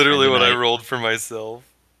no That's one's literally friend what I tonight. rolled for myself.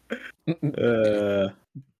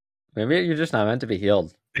 Maybe you're just not meant to be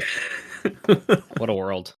healed. What a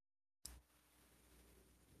world.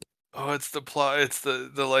 Oh, it's the plot. It's the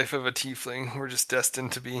life of a tiefling. We're just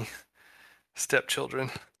destined to be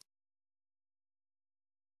stepchildren.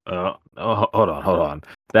 Hold on.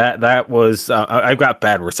 That was I've got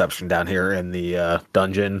bad reception down here in the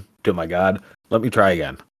dungeon. To my god, let me try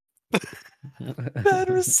again. Bad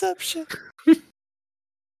reception.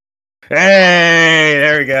 Hey,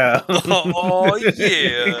 there we go. Oh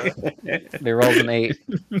yeah. He rolls an 8.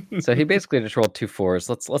 So he basically just rolled 2 4s.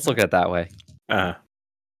 Let's look at it that way. 2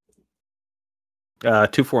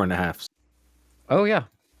 4.5. Oh yeah,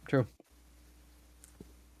 true.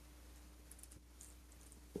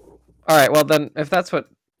 All right, well then, if that's what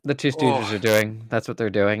the 2 Stooges are doing, that's what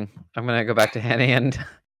they're doing. I'm gonna go back to Henny and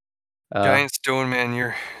Giant Stone Man,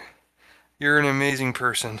 you're an amazing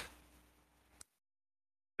person.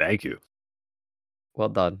 Thank you. Well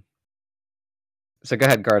done. So go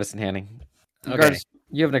ahead, Gardas and Hanny. Okay. Gardas,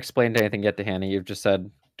 you haven't explained anything yet to Hanny. You've just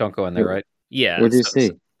said don't go in there, right? Yeah. What do you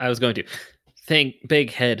see? I was going to. Think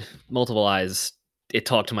big head, multiple eyes. It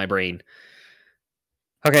talked to my brain.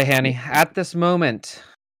 Okay, Hanny. At this moment,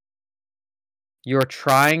 you're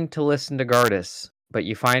trying to listen to Gardas, but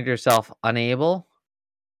you find yourself unable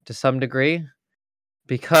to some degree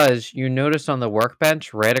because you notice on the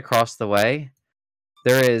workbench right across the way,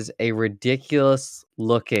 there is a ridiculous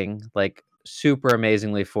looking, super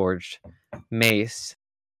amazingly forged mace.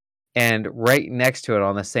 And right next to it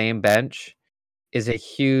on the same bench is a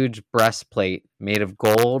huge breastplate made of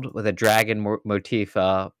gold with a dragon motif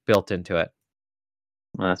built into it.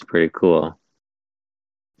 Well, that's pretty cool.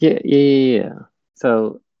 Yeah.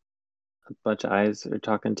 So a bunch of eyes are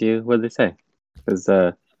talking to you. What did they say? Because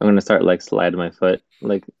I'm going to start sliding my foot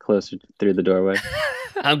closer through the doorway.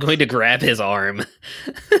 I'm going to grab his arm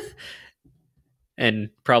and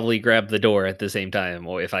probably grab the door at the same time,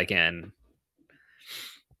 or if I can,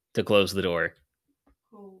 to close the door.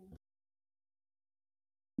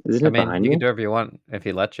 Isn't it behind you you? can do whatever you want if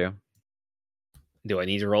he lets you. Do I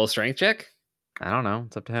need to roll a strength check? I don't know.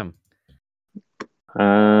 It's up to him.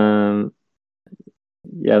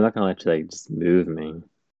 Yeah, I'm not gonna let you just move me.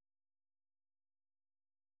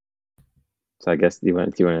 So I guess do you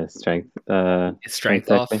want to strength Strength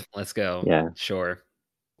check off. me? Let's go. Yeah. Sure.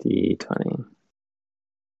 D20.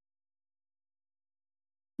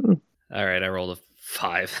 All right, I rolled a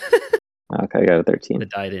 5. Okay, I got a The 13.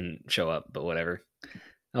 die didn't show up, but whatever.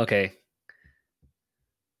 Okay.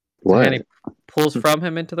 So What? Hanny pulls from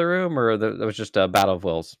him into the room, or there was just a battle of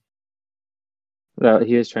wills? No,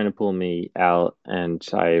 he was trying to pull me out, and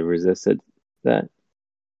I resisted that.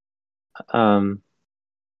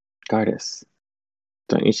 Gardas,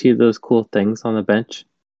 don't you see those cool things on the bench?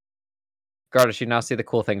 Gardas, you now see the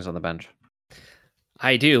cool things on the bench.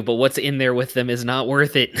 I do, but what's in there with them is not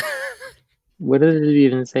worth it. What did it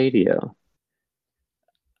even say to you?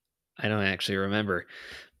 I don't actually remember,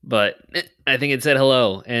 but I think it said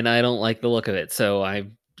hello, and I don't like the look of it. So I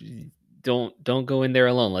don't go in there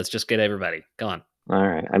alone. Let's just get everybody. Go on. All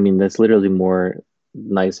right. I mean, that's literally more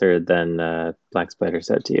nicer than Black Spider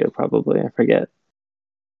said to you, probably. I forget.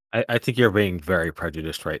 I think you're being very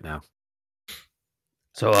prejudiced right now.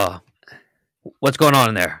 So, what's going on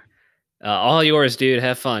in there? All yours, dude.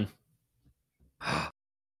 Have fun.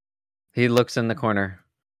 He looks in the corner.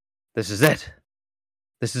 This is it.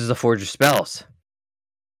 This is the Forge of Spells.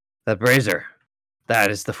 That brazier.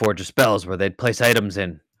 That is the Forge of Spells where they'd place items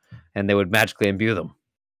in, and they would magically imbue them.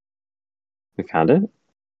 We found it?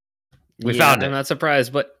 We found it. I'm not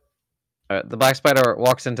surprised, but The Black Spider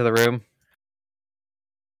walks into the room,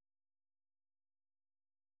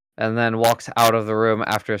 and then walks out of the room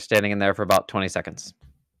after standing in there for about 20 seconds.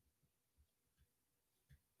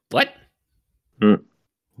 what?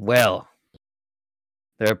 Well,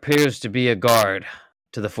 there appears to be a guard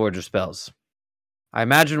to the Forge of Spells. I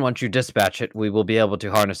imagine once you dispatch it, we will be able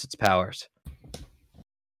to harness its powers.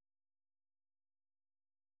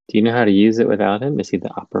 Do you know how to use it without him? Is he the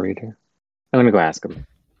operator? I'm going to go ask him.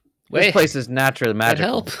 This place is naturally that magical.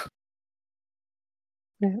 help.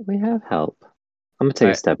 We have help. I'm going to take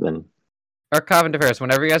Alright. a step in. Archive and Deferris,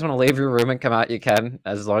 whenever you guys want to leave your room and come out, you can.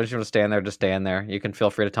 As long as you want to stay in there, just stay in there. You can feel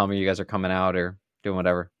free to tell me you guys are coming out or doing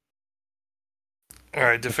whatever. All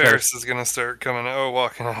right, DeFerris is gonna start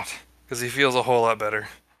walking out because he feels a whole lot better.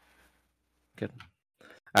 All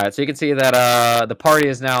right, so you can see that the party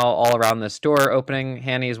is now all around this door opening.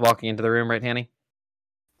 Hanny is walking into the room, right, Hanny?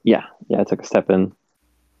 Yeah, I took a step in.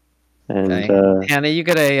 And Okay. Hanny, you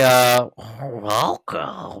get a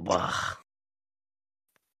welcome.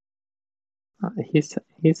 he's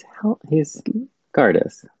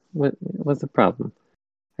Gardas. What's the problem?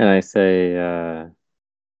 And I say,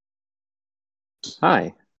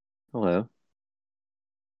 hi, hello.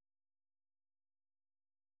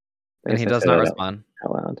 I And guess he I does say not that respond.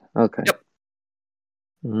 out loud. Okay. Yep.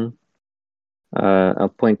 Mm-hmm. I'll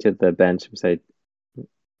point to the bench and say,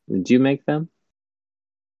 "Did you make them?"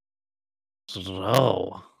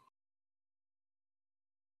 So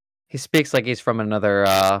he speaks like he's from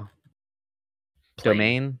another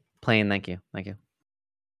domain. Plane. Thank you. I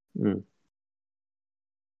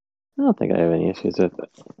don't think I have any issues with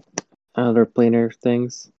other planar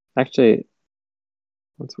things. Actually,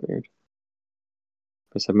 that's weird.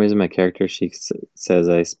 For some reason, my character sheet says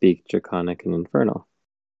I speak Draconic and Infernal.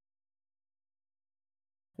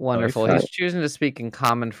 Wonderful. Nice. He's choosing to speak in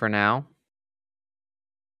common for now.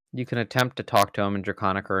 You can attempt to talk to him in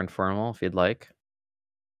Draconic or Infernal if you'd like.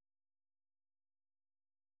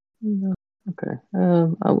 Okay.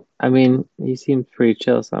 I mean, he seems pretty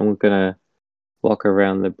chill, so I'm gonna walk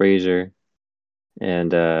around the brazier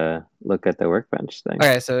and look at the workbench thing.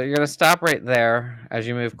 Okay, so you're gonna stop right there as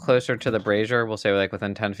you move closer to the brazier. We'll say like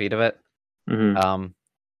within 10 feet of it. Mm-hmm.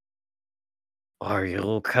 Are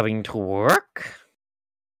you coming to work?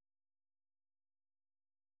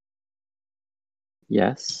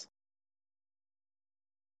 Yes.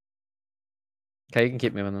 Okay, you can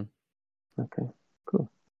keep moving then. Okay. Cool.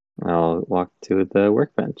 I'll walk to the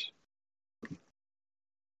workbench.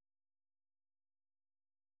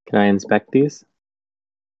 Can I inspect these?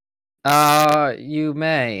 You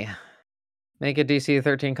may make a DC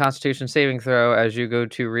 13 Constitution saving throw as you go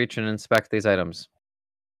to reach and inspect these items.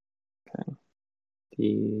 Okay.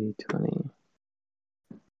 D20.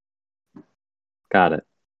 Got it.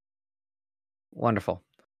 Wonderful.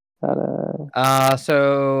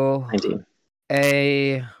 So 19. 19.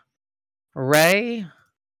 A ray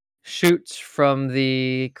shoots from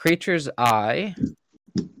the creature's eye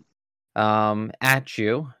at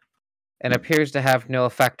you and appears to have no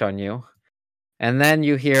effect on you. And then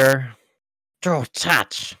you hear, "Don't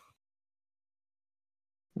touch."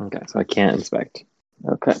 Okay, so I can't inspect.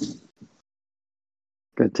 Okay.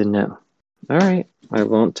 Good to know. All right, I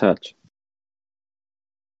won't touch.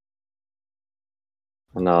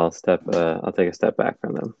 And I'll take a step back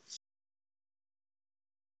from them.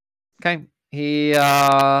 Okay. He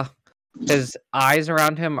his eyes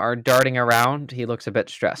around him are darting around. He looks a bit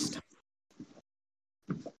stressed.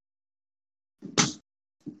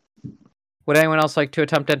 Would anyone else like to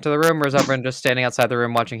attempt to enter the room, or is everyone just standing outside the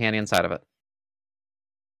room watching Hanny inside of it?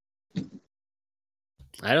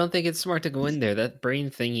 I don't think it's smart to go in there. That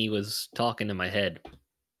brain thingy was talking in my head.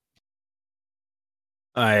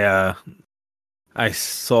 I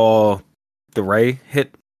saw the ray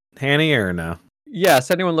hit Hanny, or no?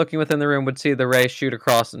 Yes, anyone looking within the room would see the ray shoot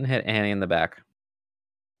across and hit Hanny in the back.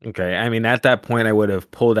 Okay, I mean, at that point, I would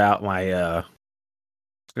have pulled out my. I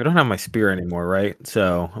don't have my spear anymore, right?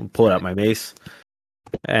 So I pulled out my mace.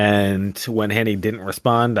 And when Hanny didn't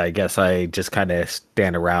respond, I guess I just kind of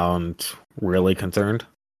stand around really concerned.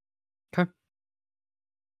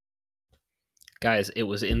 Guys, it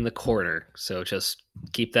was in the corner, so just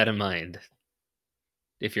keep that in mind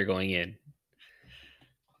if you're going in.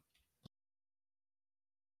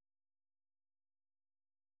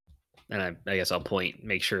 And I guess I'll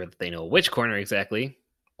make sure that they know which corner exactly.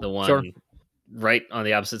 The one Sure. right on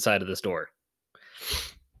the opposite side of this door.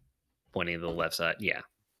 Pointing to the left side, yeah.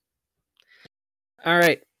 All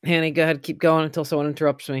right, Hanny, go ahead, keep going until someone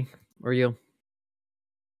interrupts me, or you.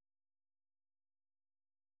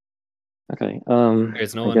 Okay.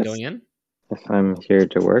 There's no I one guess going in? if I'm here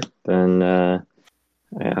to work, then I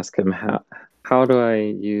ask him how do I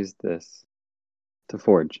use this to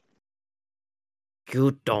forge?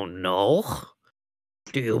 You don't know?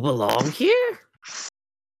 Do you belong here?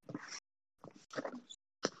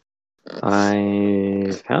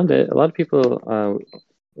 I found it. A lot of people.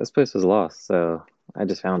 This place was lost, so I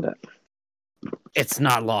just found it. It's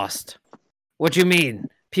not lost. What do you mean?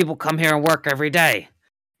 People come here and work every day.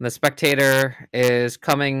 The spectator is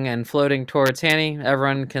coming and floating towards Hanny.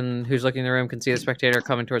 Everyone who's looking in the room can see the spectator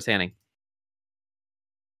coming towards Hanny.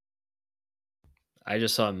 I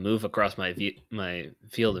just saw him move across my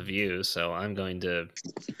field of view, so I'm going to...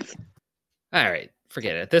 All right,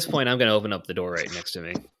 forget it. At this point, I'm going to open up the door right next to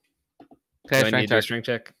me. Okay, Do I need to do a strength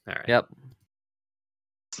strength check? All right. Yep.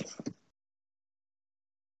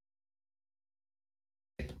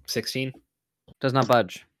 16? Does not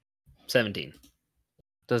budge. 17.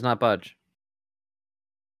 Does not budge.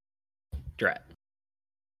 Drat.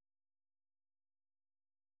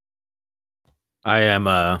 I am,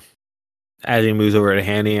 as he moves over to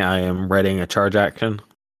Hanny, I am writing a charge action.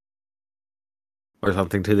 Or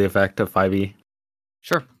something to the effect of 5e.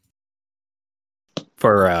 Sure.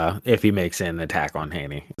 For, if he makes an attack on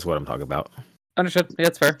Hanny, is what I'm talking about. Understood. Yeah,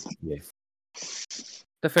 that's fair. Yeah.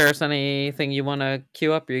 DeFerris, anything you want to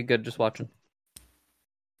queue up? Or are you good just watching?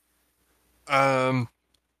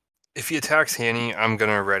 If he attacks Hanny, I'm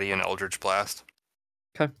gonna ready an Eldritch Blast.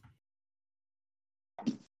 Okay.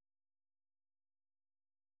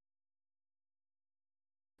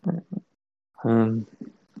 No,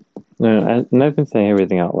 and I've been saying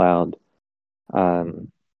everything out loud.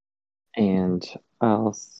 And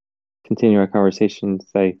I'll continue our conversation and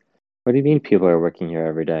say, what do you mean people are working here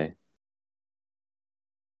every day?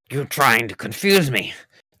 You're trying to confuse me.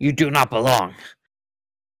 You do not belong.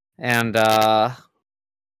 And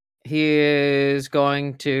he is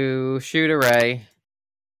going to shoot a ray.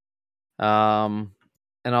 And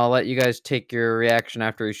I'll let you guys take your reaction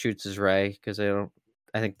after he shoots his ray, because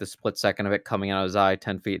I think the split second of it coming out of his eye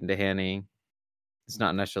 10 feet into Hanny, it's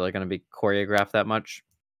not necessarily going to be choreographed that much.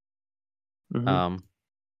 Mm-hmm.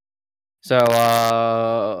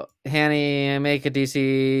 So Hanny, make a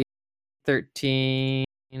DC 13.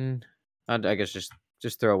 I guess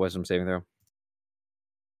just throw a wisdom saving throw.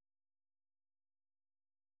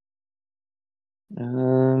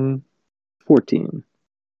 14.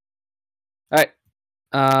 All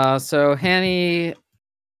right. So Hanny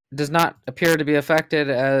does not appear to be affected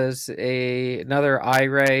as another eye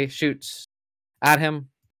ray shoots at him.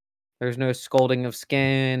 There's no scalding of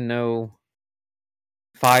skin, no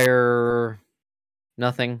fire,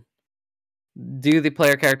 nothing. Do the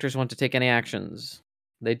player characters want to take any actions?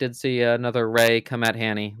 They did see another ray come at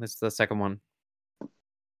Hanny. This is the second one.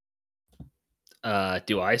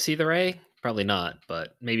 Do I see the ray? Probably not,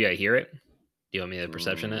 but maybe I hear it. Do you want me to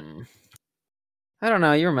perception it? I don't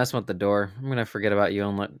know. You were messing with the door. I'm gonna forget about you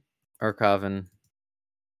and let Urkov and.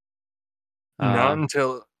 Not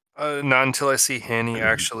until I see Hanny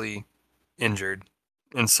actually injured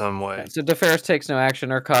in some way. So DeFerris takes no action.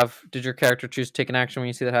 Urkov, did your character choose to take an action when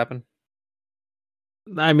you see that happen?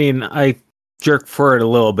 I mean, I jerk for it a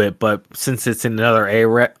little bit, but since it's another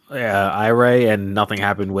eye ray and nothing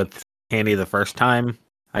happened with Hanny the first time,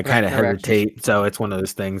 I kind of no hesitate. So it's one of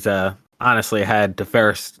those things. Honestly, had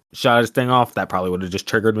DeFerris shot his thing off, that probably would have just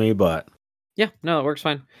triggered me, but Yeah, no, it works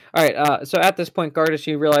fine. All right, so at this point, Gardas,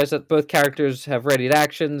 you realize that both characters have readied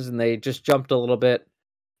actions, and they just jumped a little bit.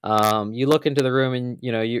 You look into the room, and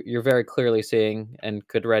you're very clearly seeing and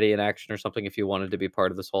could ready an action or something if you wanted to be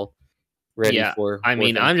part of this whole ready Yeah, for. I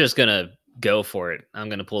mean, thing. I'm just gonna go for it. I'm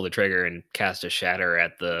gonna pull the trigger and cast a shatter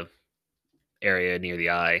at the area near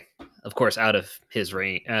the eye. Of course, out of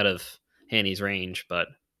Hanny's range, but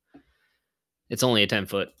it's only a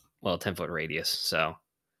 10-foot radius. So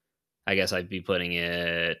I guess I'd be putting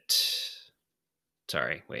it.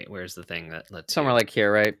 Sorry, wait. Where's the thing that lets Somewhere you... like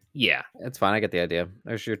here, right? Yeah. It's fine. I get the idea.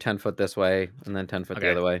 There's your 10-foot this way, and then 10-foot the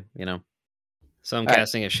Okay. other way. So I'm All right.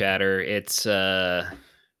 casting a shatter. It's a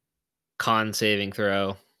con saving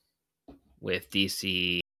throw with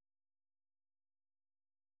DC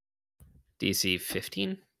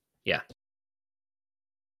 15. Yeah.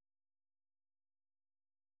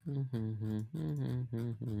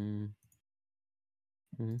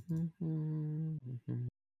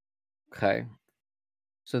 Okay.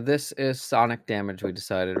 So this is sonic damage, we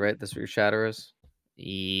decided, right? This is what your shatter is?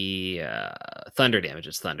 Yeah. Thunder damage.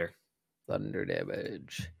 It's thunder. Thunder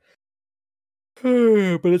damage.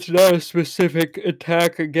 But it's not a specific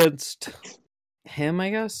attack against him, I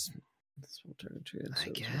guess? I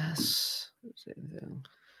guess.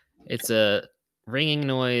 It's a ringing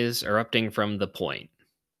noise erupting from the point.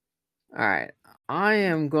 Alright. I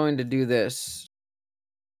am going to do this.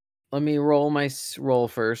 Let me roll my roll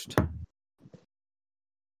first.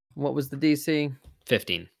 What was the DC?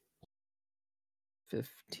 15.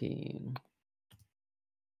 15.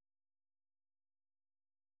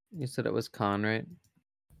 You said it was con, right?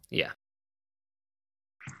 Yeah.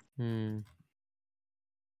 All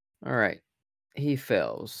right. He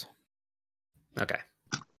fails. Okay.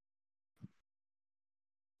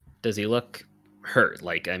 Does he look hurt?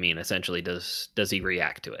 Like, I mean, essentially, does he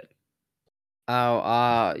react to it?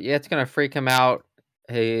 Oh, yeah, it's gonna freak him out.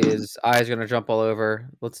 His eyes gonna jump all over.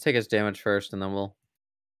 Let's take his damage first, and then we'll.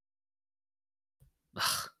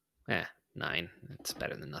 Ugh. 9. It's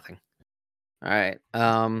better than nothing. All right.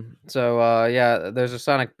 So yeah, there's a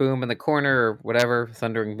sonic boom in the corner, or whatever,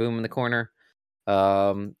 thundering boom in the corner.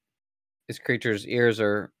 This creature's ears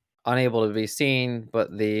are unable to be seen,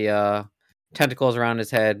 but the tentacles around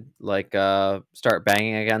his head start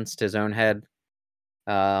banging against his own head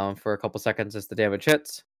for a couple seconds as the damage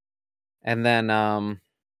hits, and then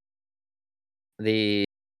the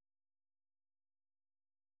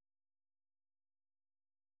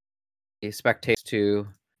spectates to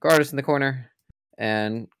Gardas in the corner,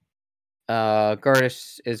 and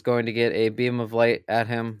Gardas is going to get a beam of light at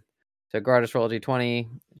him. So Gardas, roll a d20,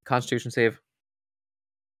 Constitution save.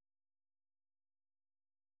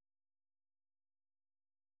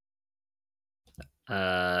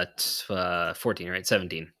 It's 14, right?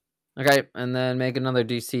 17. Okay, and then make another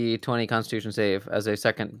DC 20 Constitution save as a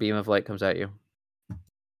second beam of light comes at you.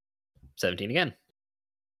 17 again.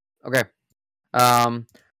 Okay.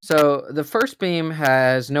 So the first beam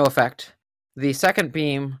has no effect. The second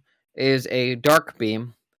beam is a dark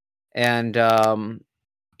beam, and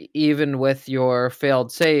even with your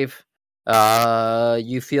failed save,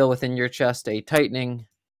 you feel within your chest a tightening,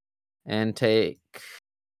 and take.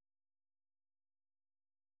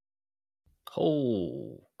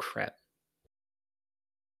 Oh crap!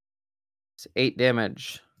 It's 8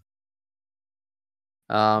 damage.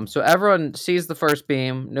 So everyone sees the first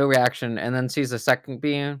beam, no reaction, and then sees the second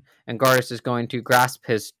beam, and Gardas is going to grasp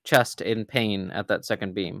his chest in pain at that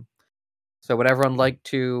second beam. So would everyone like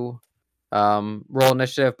to roll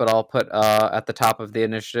initiative, but I'll put at the top of the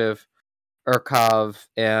initiative Urkov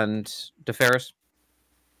and DeFerris?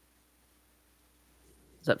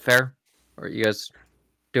 Is that fair? Or are you guys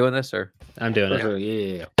doing this? Or I'm doing it.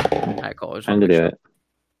 Yeah. all right, cool. Time to do it.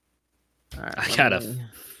 All right, I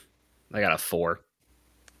got a 4.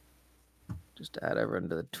 just add everyone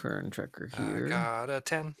to the turn tracker here. I got a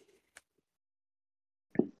 10.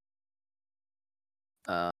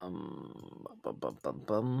 Why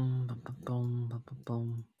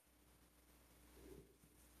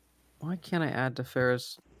can't I add to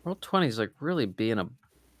Ferris? Roll 20 is like really being a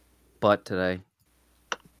butt today.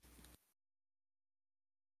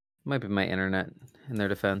 Might be my internet in their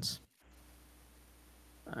defense.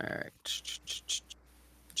 All right.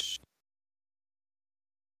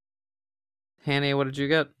 Hanny, what did you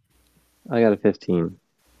get? I got a 15.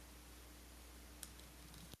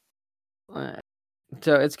 So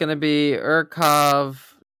it's going to be Urkov,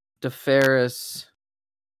 DeFerris,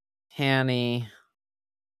 Hanny.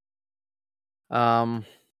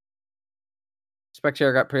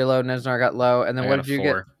 Spectator got pretty low, Nesnar got low, and then what did you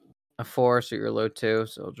get? A 4, so you're low too,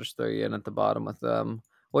 so I'll just throw you in at the bottom with them.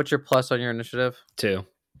 What's your plus on your initiative? 2.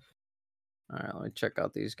 All right, let me check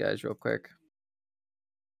out these guys real quick.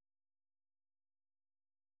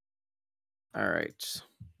 All right.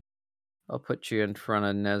 I'll put you in front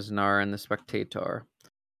of Nesnar and the Spectator.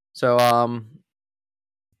 So,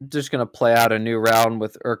 just gonna play out a new round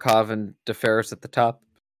with Urkov and DeFerris at the top,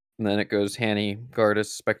 and then it goes Hanny, Gardas,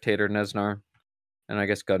 Spectator, Nesnar, and I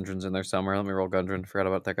guess Gundren's in there somewhere. Let me roll Gundren. Forgot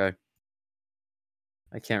about that guy.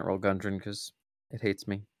 I can't roll Gundren because it hates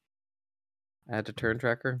me. Add to turn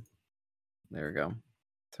tracker. There we go.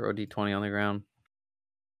 Throw a d20 on the ground.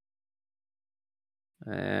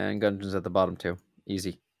 And Gundren's at the bottom too.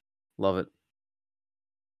 Easy. Love it.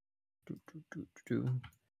 All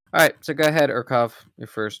right, so go ahead, Urkov. You're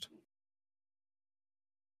first.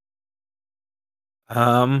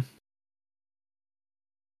 Charge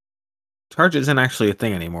isn't actually a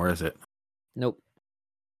thing anymore, is it? Nope.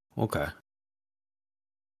 Okay.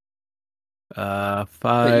 But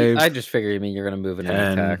 5, I just figure you mean you're going to move in 10,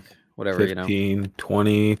 an attack. Whatever, 15,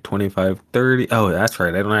 20, 25, 30. Oh, that's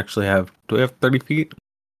right. I don't actually have... Do I have 30 feet?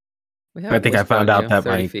 We I think I found out that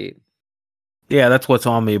 30 my... feet. Yeah, that's what's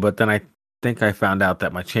on me, but then I think I found out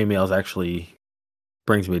that my chainmail actually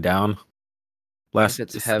brings me down. Last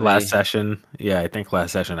session. Yeah, I think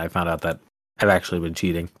last session I found out that I've actually been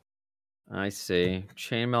cheating. I see.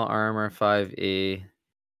 Chainmail armor 5e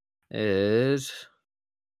is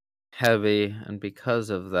heavy, and because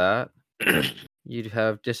of that, you'd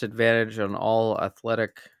have disadvantage on all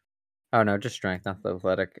athletic. Oh no, just strength, not the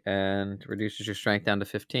athletic, and reduces your strength down to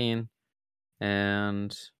 15,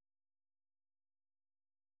 and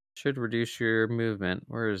should reduce your movement.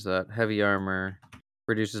 Where is that? Heavy armor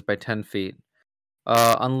reduces by 10 feet.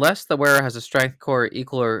 Unless the wearer has a strength score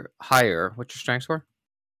equal or higher. What's your strength score?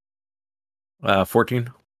 14.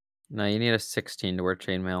 No, you need a 16 to wear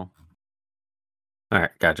chainmail. All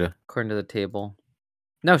right, gotcha. According to the table.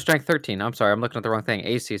 No, strength 13. I'm sorry, I'm looking at the wrong thing.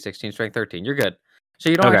 AC 16, strength 13. You're good.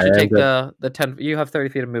 So you don't Okay, actually I'm take good. the 10. You have 30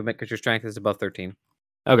 feet of movement because your strength is above 13.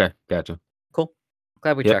 Okay, gotcha. Cool.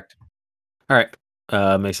 Glad we Yep. checked. All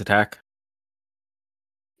right. Mace attack.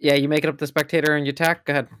 Yeah, you make it up the Spectator and you attack.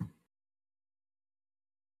 Go ahead.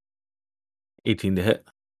 18 to hit.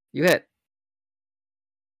 You hit.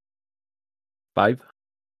 5.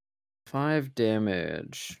 5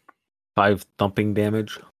 damage. 5 thumping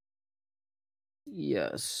damage.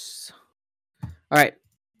 Yes. All right.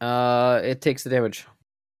 It takes the damage.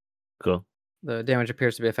 Cool. The damage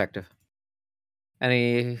appears to be effective.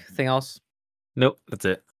 Anything else? Nope, that's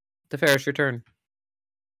it. DeFerris, your turn.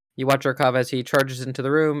 You watch Urkov as he charges into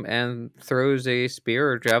the room and throws a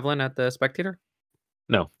spear or javelin at the Spectator.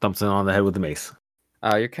 No, thumps him on the head with the mace.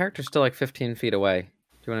 Your character's still like 15 feet away. Do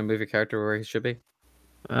you want to move your character where he should be?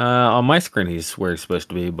 On my screen, he's where he's supposed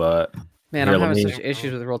to be, but Man, Here, I'm let having me- such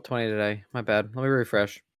issues with Roll20 today. My bad. Let me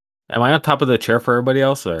refresh. am I on top of the chair for everybody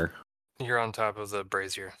else, or? You're on top of the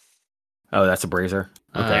brazier. Oh, that's a brazier.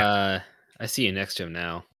 Okay. I see you next to him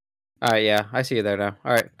now. All right, yeah, I see you there now.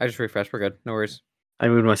 All right, I just refreshed. We're good. No worries. I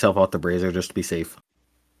moved myself off the brazier just to be safe.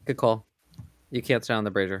 Good call. You can't stand on the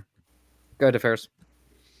brazier. Go ahead, DeFerris.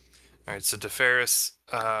 All right, so DeFerris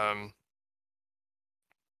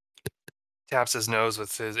taps his nose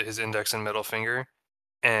with his index and middle finger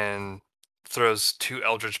and throws 2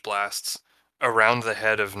 Eldritch Blasts around the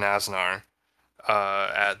head of Nasnar,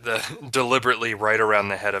 deliberately right around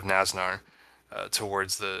the head of Nasnar,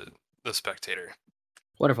 towards the Spectator.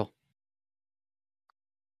 Wonderful.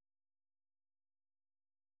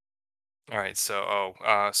 All right, so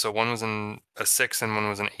so one was a 6 and one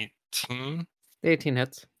was an 18. 18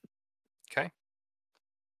 hits. Okay.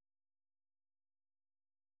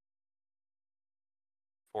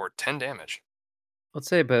 For 10 damage. Let's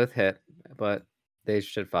say both hit, but they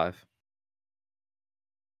each did 5.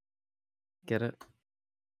 Get it?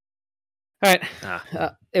 All right.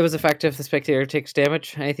 It was effective. The Spectator takes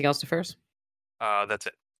damage. Anything else, DeFerris? That's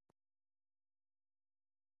it.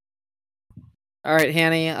 All right,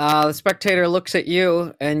 Hanny. The Spectator looks at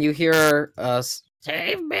you, and you hear,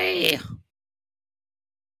 "Save me!"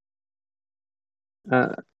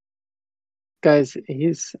 Guys,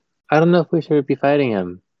 I don't know if we should be fighting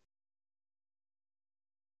him.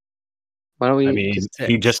 Why don't we I mean,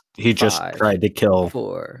 just he just 5, tried to kill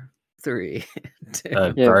 4, 3, 2. Yeah.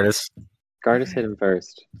 Gardas. Gardas hit him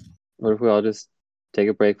first? What if we all just take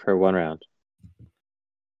a break for 1 round?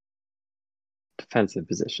 Defensive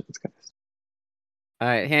positions, guys. All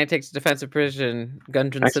right, Hanny takes a defensive position.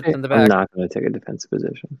 Gundren sits Actually, in the I'm back. not going to take a defensive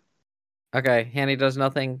position. Okay, Hanny does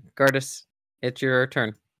nothing. Gardas, it's your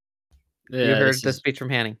turn. You Yeah, heard this the is- speech from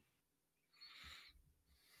Hanny.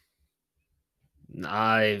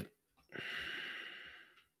 I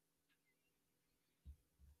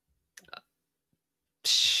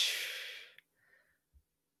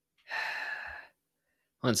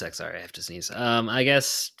 1 sec. Sorry, I have to sneeze. I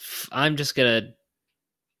guess I'm just gonna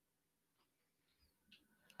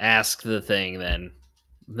ask the thing then.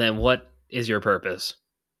 Then what is your purpose?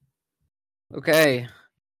 Okay.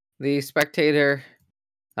 The spectator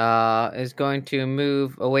is going to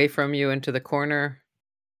move away from you into the corner.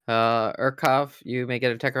 Urkov, you may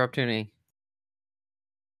get attack opportunity.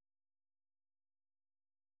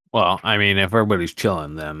 Well, I mean, if everybody's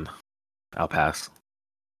chilling, then I'll pass.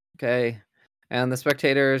 Okay. And the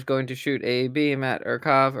spectator is going to shoot a beam at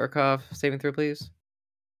Urkov. Urkov, saving throw, please.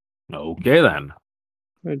 Okay, then.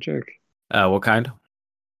 What a jerk. What kind?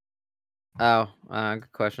 Oh,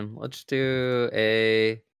 good question. Let's do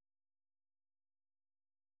a.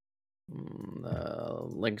 The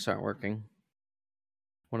links aren't working.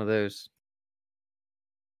 One of those.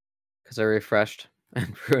 Because I refreshed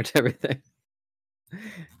and ruined everything.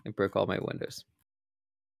 It broke all my windows.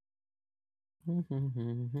 I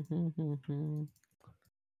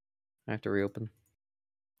have to reopen.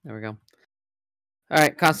 There we go. All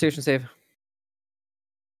right, Constitution save.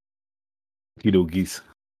 Geese.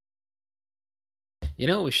 You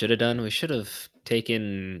know what we should have done? We should have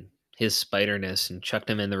taken his spiderness and chucked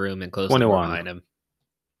him in the room and closed the door 21. behind him.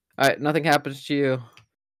 All right, nothing happens to you.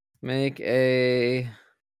 Make a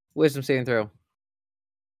wisdom saving throw.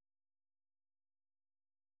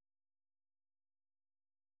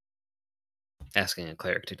 Asking a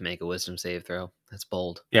cleric to make a wisdom save throw. That's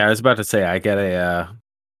bold. Yeah, I was about to say I get a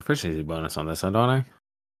proficiency bonus on this one, don't I?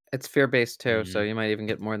 It's fear based too, so Mhm. you might even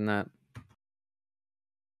get more than that.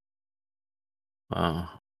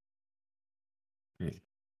 Oh.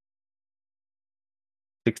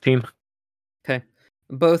 16. Okay.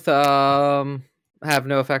 Both have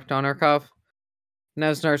no effect on Urkov.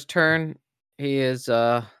 Nesnar's turn. He is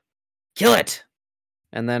kill it.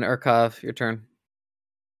 And then Urkov, your turn.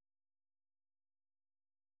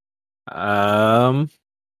 I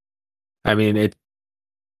mean it.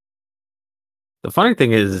 The funny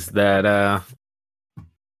thing is that all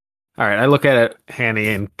right, I look at it, Hanny,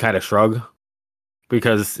 and kind of shrug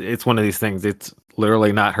because it's one of these things. It's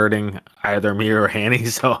literally not hurting either me or Hanny,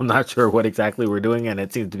 so I'm not sure what exactly we're doing, and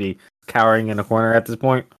it seems to be cowering in a corner at this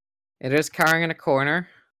point. It is cowering in a corner.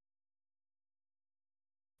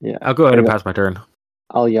 Yeah. I'll go ahead and pass my turn.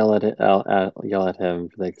 I'll yell at it. I'll yell at him,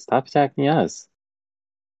 like, "Stop attacking us!"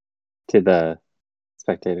 To the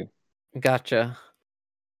spectator. Gotcha.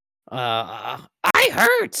 I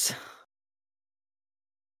hurt.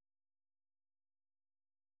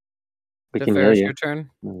 We can hear Ferris, you. your turn.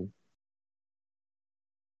 Mm.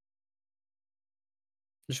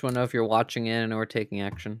 Just want to know if you're watching in or taking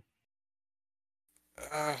action.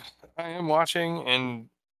 I am watching, and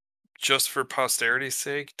just for posterity's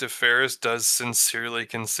sake, DeFerris does sincerely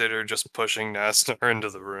consider just pushing Nasnar into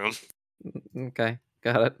the room. Okay,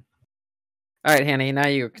 got it. All right, Hanny. Now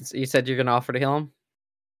you said you're gonna offer to heal him.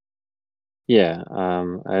 Yeah.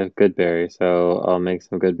 I have good berries, so I'll make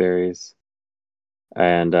some good berries,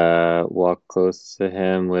 and walk close to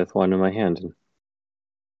him with one in my hand.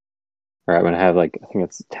 Or I'm gonna have I think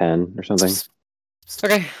it's 10 or something.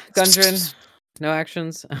 Okay, Gundren. No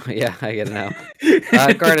actions. Yeah, I get it now.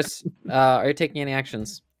 Gardas, are you taking any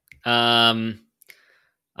actions? I'm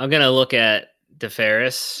gonna look at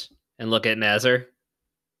DeFerris and look at Nazar.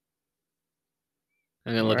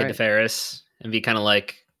 I'm gonna look at Alright. DeFerris and be kind of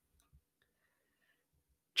like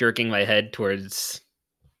jerking my head towards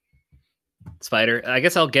Spider. I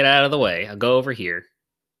guess I'll get out of the way. I'll go over here,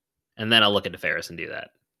 and then I'll look at DeFerris and do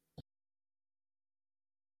that.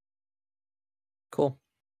 Cool.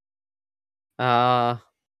 All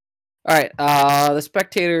right. The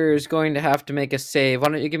spectator is going to have to make a save. Why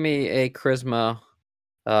don't you give me a charisma,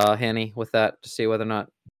 Hanny, with that to see whether or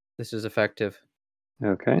not this is effective.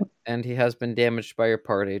 Okay. And he has been damaged by your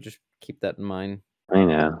party. Just keep that in mind. I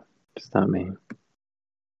know. Just not me.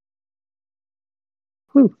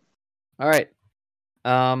 Whew. All right.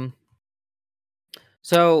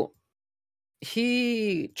 So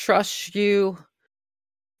he trusts you.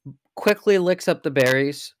 Quickly licks up the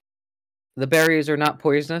berries. The berries are not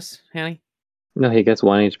poisonous, Hanny. No, he gets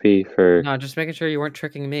 1 HP for. No, just making sure you weren't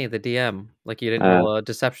tricking me, the DM. Like you didn't roll a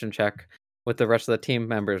deception check with the rest of the team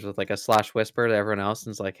members with like a slash whisper to everyone else,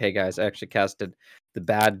 and it's like, "Hey guys, I actually casted the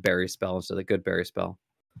bad berry spell instead of the good berry spell."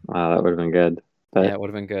 Wow, that would have been good, but Yeah, it would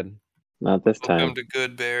have been good. not this Welcome time. to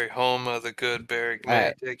Goodberry, home of the Goodberry. May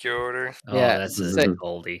Alright. I take your order? Oh, Yeah, that's so- a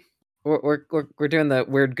oldie. We're doing the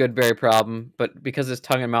weird good berry problem, but because his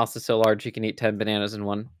tongue and mouth is so large, he can eat 10 bananas in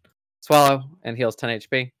one swallow and heals 10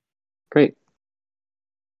 HP. Great.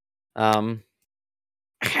 Everyone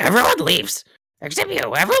leaves except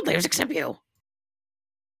you. Everyone leaves except you.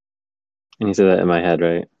 And he said that in my head,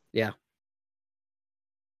 right? Yeah.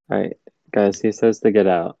 Alright, guys, he says to get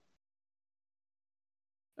out.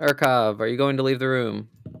 Urkov, are you going to leave the room?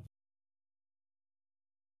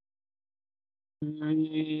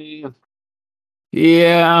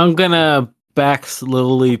 Yeah, I'm gonna back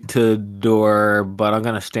slowly to the door, but I'm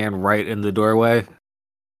gonna stand right in the doorway.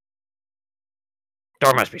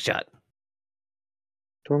 Door must be shut.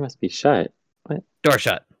 Door must be shut. What? Door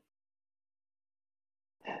shut.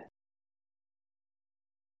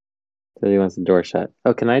 So he wants the door shut.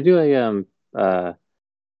 Oh, can I do a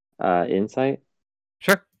insight?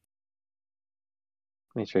 Sure.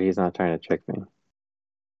 Make sure he's not trying to trick me.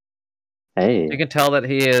 Hey. You can tell that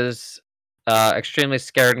he is extremely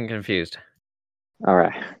scared and confused.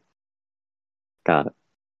 Alright. Got it.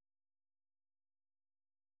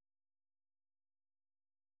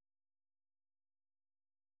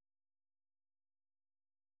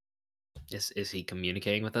 Is he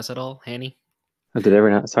communicating with us at all, Hanny? Oh, did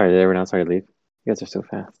everyone else already leave? You guys are so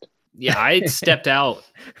fast. Yeah, I stepped out.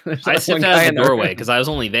 There's I like stepped one out guy of in the the doorway room. because I was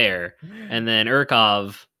only there, and then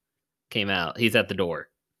Urkov came out. He's at the door.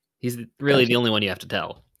 He's really Gotcha. the only one you have to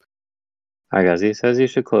tell. Alright, guys, he says you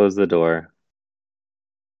should close the door.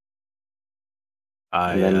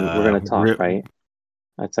 And then we're gonna talk, right?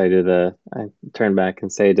 That's I turn back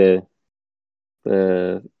and say to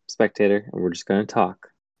the spectator, and we're just gonna talk.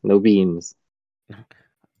 No beams.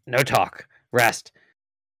 No talk. Rest.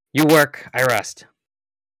 You work, I rest.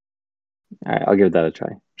 Alright, I'll give that a try.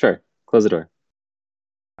 Sure. Close the door.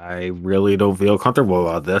 I really don't feel comfortable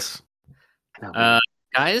about this.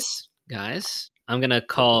 Guys, I'm gonna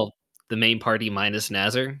call the main party minus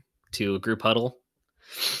Nazar to a group huddle.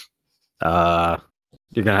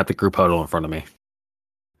 You're gonna have to group huddle in front of me.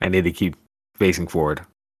 I need to keep facing forward.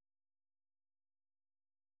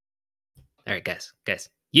 All right, guys,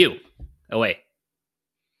 you away.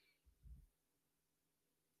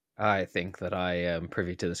 I think that I am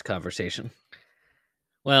privy to this conversation.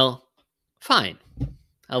 Well, fine.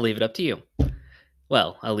 I'll leave it up to you.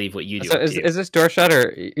 Well, I'll leave what you do. So up to you. is this door shut,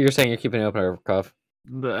 or you're saying you're keeping it open, Urkov?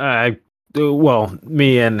 Well,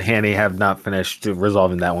 me and Hanny have not finished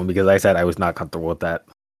resolving that one because I said I was not comfortable with that.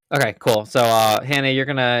 Okay, cool. So, Hannah, you're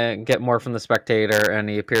gonna get more from the spectator, and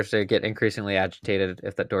he appears to get increasingly agitated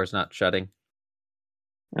if that door's not shutting.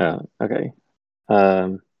 Oh, okay.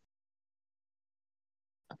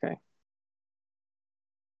 Okay.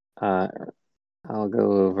 I'll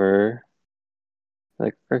go over.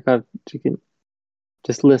 Like, Urkov, you can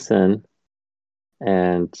just listen,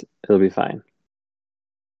 and it'll be fine.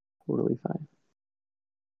 Totally fine.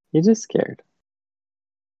 You're just scared.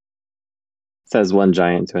 Says one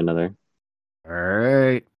giant to another. All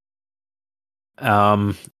right.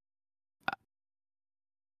 So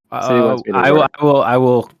he wants me to I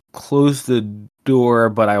will close the door,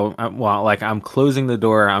 but I'm closing the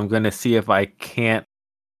door. I'm gonna see if I can't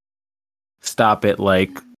stop it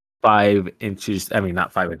like 5 inches. I mean,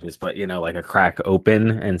 not 5 inches, but like a crack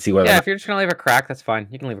open and see whether. Yeah, if you're just gonna leave a crack, that's fine.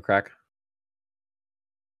 You can leave a crack.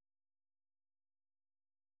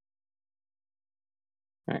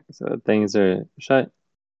 All right, so things are shut.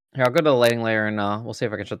 Here, I'll go to the lighting layer, and we'll see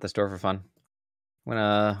if I can shut this door for fun. I'm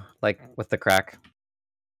gonna with the crack.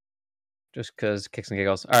 Just because kicks and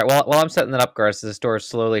giggles. All right, well, while I'm setting that up, Garth, this door is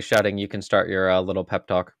slowly shutting. You can start your little pep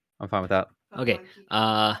talk. I'm fine with that. Okay.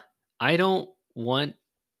 I don't want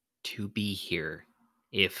to be here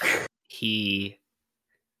if he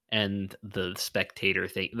and the spectator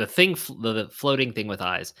thing, the floating thing with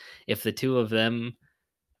eyes, if the two of them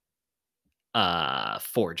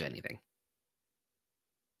forge anything.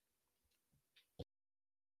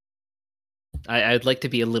 I'd like to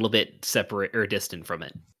be a little bit separate or distant from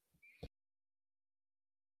it.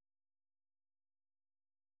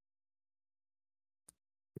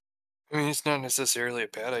 I mean, it's not necessarily a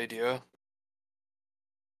bad idea.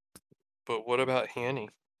 But what about Hanny?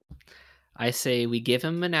 I say we give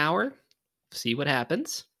him an hour, see what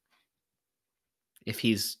happens. If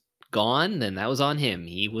he's gone, then that was on him.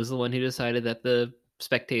 He was the one who decided that the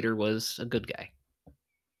spectator was a good guy.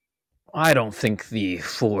 I don't think the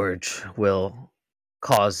forge will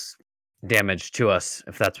cause damage to us,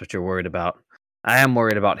 if that's what you're worried about. I am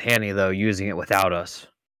worried about Hanny, though, using it without us.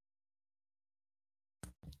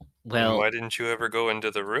 Well, why didn't you ever go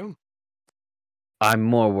into the room? I'm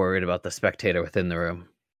more worried about the spectator within the room.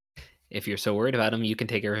 If you're so worried about him, you can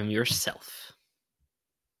take care of him yourself.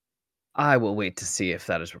 I will wait to see if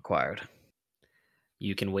that is required.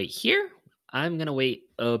 You can wait here. I'm going to wait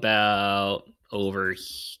about over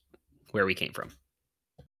where we came from.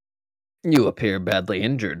 You appear badly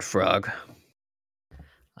injured, Frog.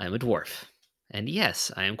 I'm a dwarf. And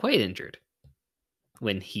yes, I am quite injured.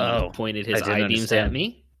 When he Oh, pointed I his didn't eye beams at understand.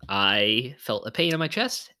 me, I felt a pain in my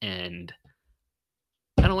chest, and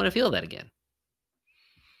I don't want to feel that again.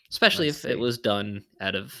 Especially Let's if it see. was done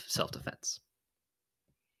out of self-defense.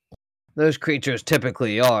 Those creatures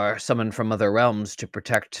typically are summoned from other realms to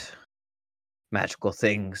protect magical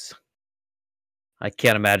things. I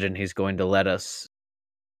can't imagine he's going to let us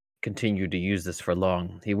continue to use this for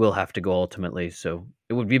long. He will have to go ultimately, so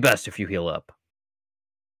it would be best if you heal up.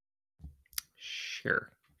 Sure.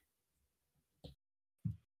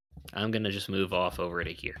 I'm going to just move off over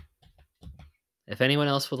to here. If anyone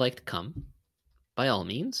else would like to come, by all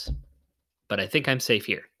means. But I think I'm safe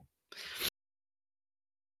here.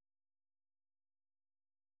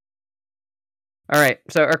 All right,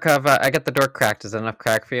 so Urkov, I get the door cracked. Is that enough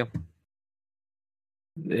crack for you?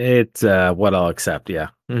 It's what I'll accept. Yeah.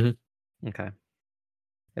 Mm-hmm. Okay.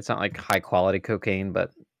 It's not like high quality cocaine,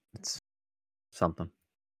 but it's something.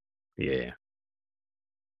 Yeah.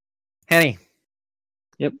 Henny.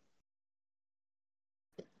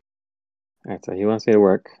 All right, so he wants me to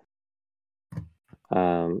work.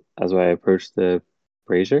 As I approach the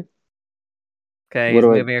brazier, Okay, What he's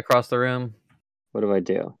do I- moving across the room. what do I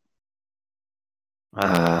do?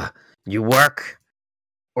 You work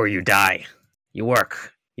or you die. You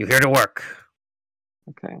work. You here to work.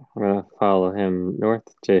 Okay, I'm gonna follow him north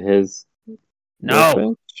to his No.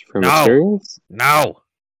 workbench for No. materials. No.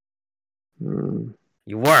 Hmm.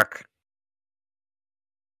 You work.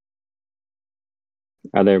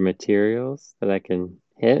 Are there materials that I can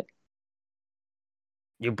hit?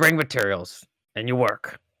 You bring materials and you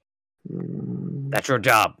work. Hmm. That's your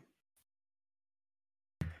job.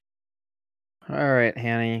 All right,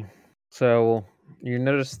 Hanny. So you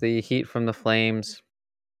notice the heat from the flames.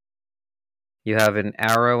 You have an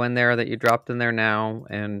arrow in there that you dropped in there now,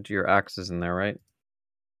 and your axe is in there, right?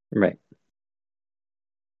 Right.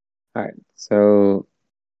 All right. So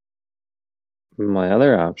my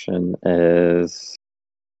other option is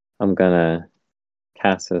I'm gonna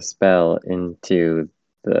cast a spell into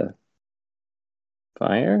the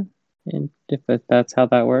fire, and if that's how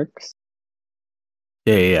that works.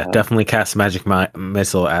 Yeah. Definitely cast magic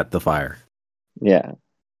missile at the fire. Yeah,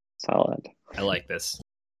 solid. I like this.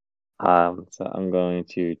 So I'm going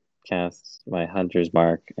to cast my Hunter's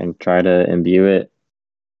Mark and try to imbue it.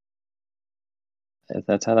 If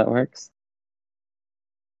that's how that works.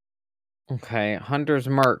 Okay, Hunter's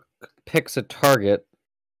Mark picks a target,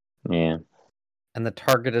 Yeah. and the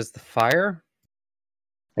target is the fire?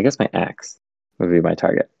 I guess my axe would be my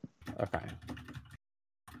target. Okay.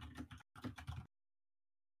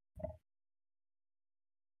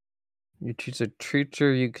 You choose a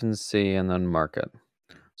creature you can see and then mark it.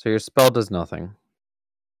 So your spell does nothing.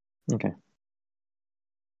 Okay.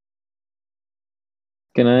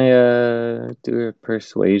 Can I do a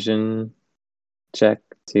persuasion check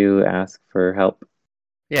to ask for help?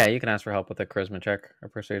 Yeah, you can ask for help with a charisma check or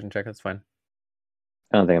persuasion check. That's fine.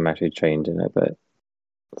 I don't think I'm actually trained in it, but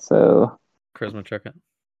so Charisma check it.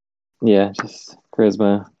 yeah, just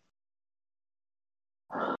charisma.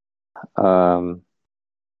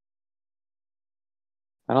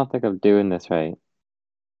 I don't think I'm doing this right.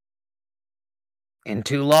 In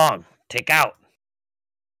too long. Take out.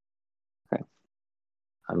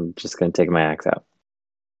 I'm just gonna take my axe out.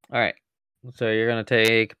 All right. So you're going to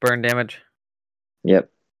take burn damage Yep.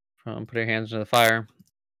 from putting your hands into the fire.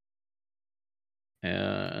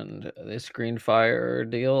 And this green fire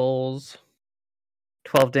deals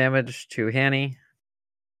 12 damage to Hanny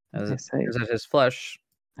as it Yes, hey. tears at his flesh.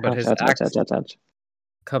 But Ouch, his ouch, ouch, axe ouch, ouch, ouch.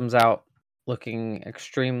 comes out looking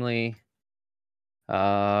extremely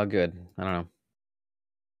good. I don't know.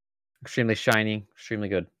 Extremely shiny, extremely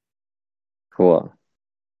good. Cool.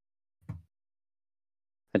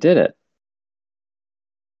 I did it.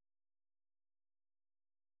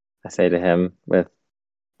 I say to him with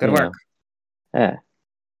Good you work. know, yeah.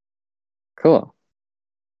 Cool.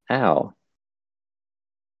 Ow.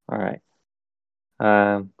 All right.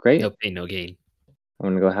 Great. No pain, no gain. I'm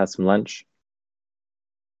gonna go have some lunch.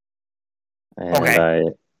 And Okay.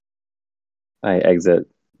 I exit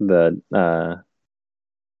the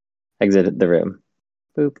room.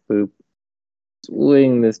 Boop boop.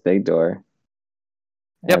 Swing this big door.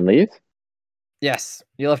 Yep. And leave? Yes,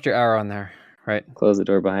 you left your arrow on there, right? Close the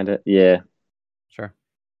door behind it. Yeah. Sure.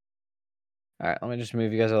 All right, let me just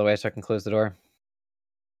move you guys out of the way so I can close the door.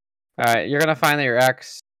 All right, you're gonna find that your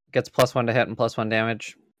axe gets +1 to hit and +1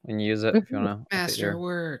 damage when you use it. If you wanna,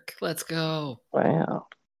 Masterwork. Let's go. Wow.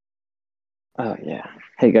 Oh yeah.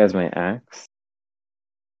 Hey guys, my axe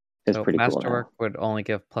is so pretty cool now. masterwork would only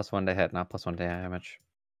give +1 to hit, not +1 to damage.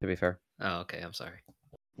 To be fair. Oh, okay. I'm sorry.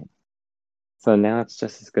 So now it's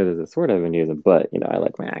just as good as the sword I've been using, but I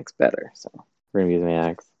like my axe better. So we're gonna use my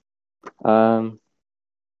axe. Hey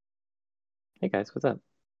guys, what's up?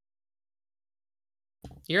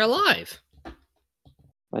 You're alive.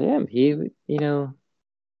 I am. He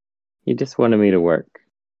just wanted me to work.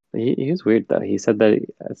 He was weird though. He said that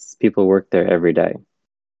people work there every day.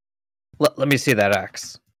 Let me see that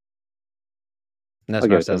axe. I'll give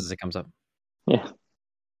Nesmar it to says him. as it comes up. Yeah.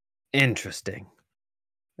 Interesting.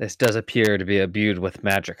 This does appear to be imbued with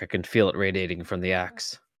magic. I can feel it radiating from the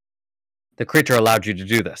axe. The creature allowed you to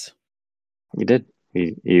do this. He did.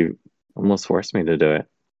 He almost forced me to do it.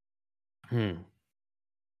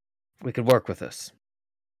 We could work with this.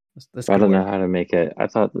 This I could don't know work. how to make it. I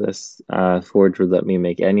thought this forge would let me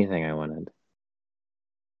make anything I wanted.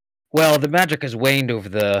 Well, the magic has waned over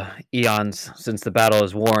the eons since the battle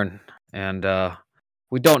is worn, and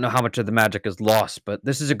we don't know how much of the magic is lost, but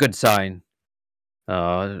this is a good sign.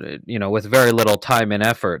 With very little time and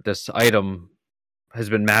effort, this item has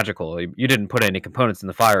been magical. You didn't put any components in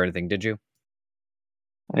the fire or anything, did you?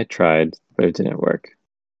 I tried, but it didn't work.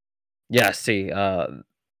 Yeah, see,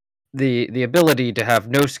 the ability to have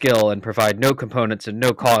no skill and provide no components and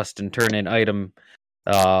no cost and turn an item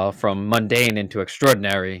from mundane into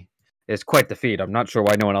extraordinary is quite the feat. I'm not sure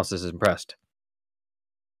why no one else is impressed.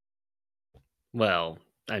 Well,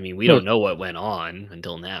 I mean, we Look. don't know what went on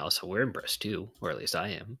until now, so we're impressed too, or at least I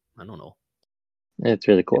am. I don't know. It's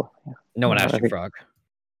really cool. Yeah. No one I asked you, think- Frog.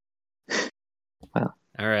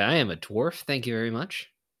 All right, I am a dwarf. Thank you very much.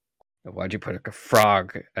 Why'd you put a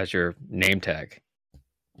frog as your name tag?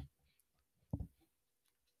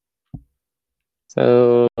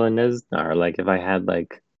 So Nesnar, like if I had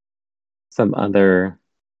like some other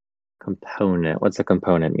component, what's a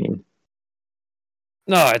component mean?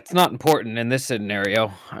 No, it's not important in this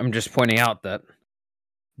scenario. I'm just pointing out that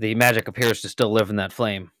the magic appears to still live in that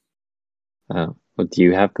flame. Well, do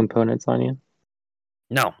you have components on you?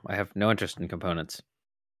 No, I have no interest in components.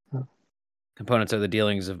 Oh. Components are the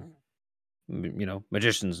dealings of,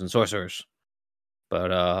 magicians and sorcerers.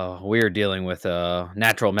 But we're dealing with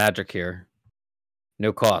natural magic here.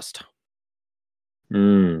 No cost.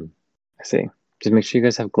 I see. Just make sure you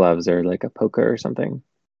guys have gloves or like a poker or something.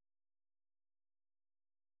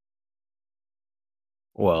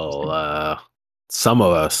 Well, some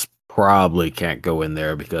of us probably can't go in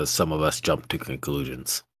there because some of us jump to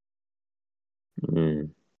conclusions.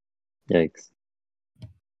 Yikes.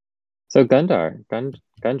 So Gundar,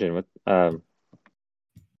 Gungeon, what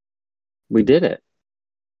we did it.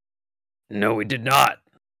 No, we did not.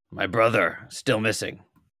 My brother, still missing.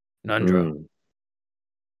 Nundro.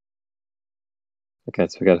 Okay,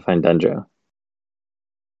 so we gotta find Dundro.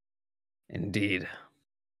 Indeed.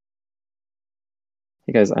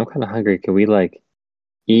 Hey guys, I'm kind of hungry. Can we like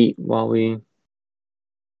eat while we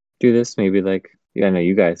do this? Maybe like, I know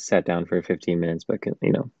you guys sat down for 15 minutes, but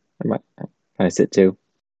I might kind of sit too.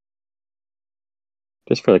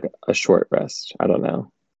 Just for like a short rest. I don't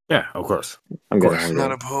know. Yeah, of course. I'm getting Course, hungry.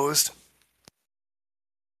 not opposed.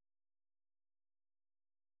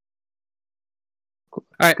 All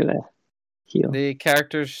right. Gonna heal. The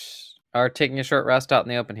characters are taking a short rest out in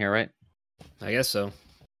the open here, right? I guess so.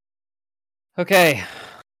 Okay.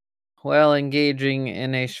 While engaging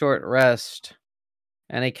in a short rest,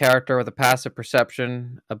 any character with a passive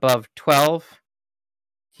perception above 12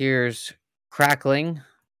 hears crackling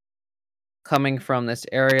coming from this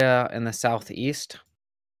area in the southeast.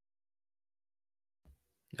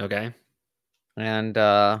 Okay. And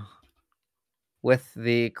with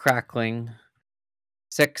the crackling,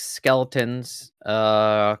 6 skeletons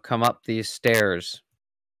come up these stairs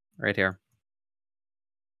right here.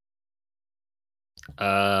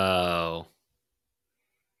 Oh,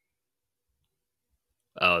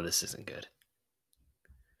 this isn't good.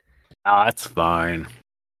 That's fine.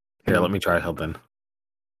 Here, let me try something.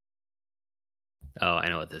 Oh, I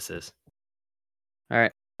know what this is. All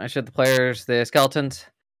right. I showed the players the skeletons.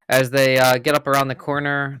 As they get up around the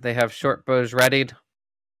corner, they have short bows readied.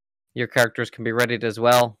 Your characters can be readied as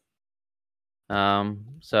well. So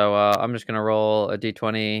I'm just going to roll a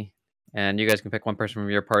d20, and you guys can pick one person from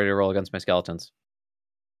your party to roll against my skeletons.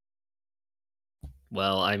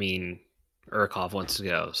 Well, I mean, Urkov wants to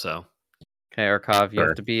go, so. Okay, Urkov, you Sure.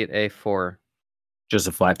 have to beat a 4. Just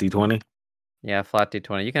a flat D20? Yeah, flat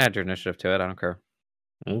d20. You can add your initiative to it. I don't care.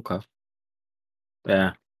 Okay.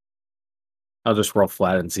 Yeah. I'll just roll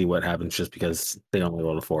flat and see what happens just because they only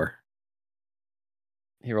rolled a 4.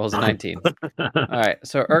 He rolls a 19. All right,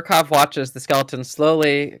 so Urkov watches the skeleton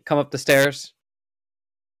slowly come up the stairs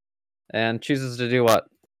and chooses to do what?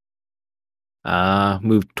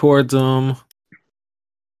 Move towards them.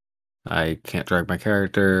 I can't drag my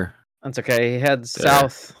character. That's okay. He heads There.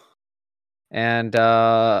 south And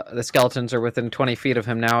the skeletons are within 20 feet of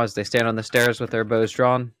him now as they stand on the stairs with their bows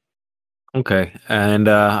drawn. Okay, and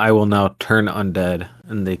I will now turn undead,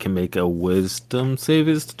 and they can make a wisdom save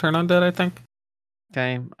is to turn undead, I think.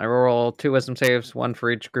 Okay, I roll 2 wisdom saves, 1 for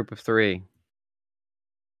each group of 3.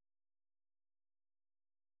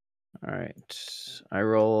 All right, I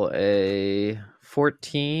roll a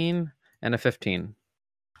 14 and a 15.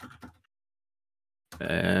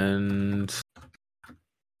 And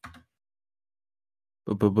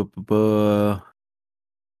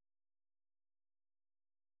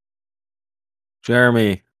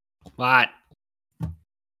Jeremy, What?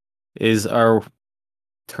 is our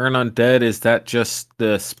turn undead, is that just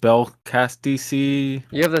the spell cast DC?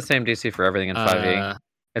 You have the same DC for everything in 5e.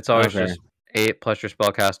 It's always okay. just 8 plus your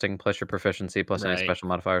spell casting plus your proficiency plus any Right. special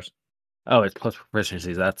modifiers. Oh, it's plus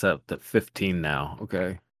proficiencies. That's up to 15 now.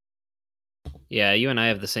 Okay. Yeah, you and I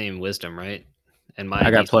have the same wisdom, right? And my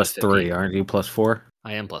I got DC plus is 15. 3. Aren't you plus 4?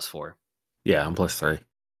 I am plus 4. Yeah, I'm plus 3.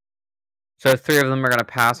 So 3 of them are going to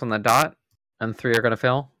pass on the dot, and 3 are going to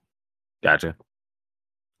fail. Gotcha.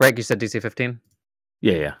 Right, you said DC 15?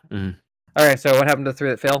 Yeah. Mhm. All right, so what happened to 3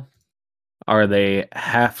 that fail? Are they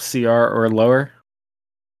half CR or lower?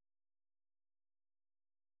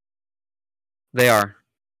 They are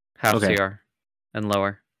half Okay. CR and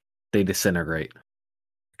lower. They disintegrate.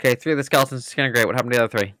 Okay, 3 of the skeletons disintegrate. What happened to the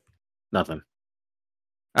other 3? Nothing.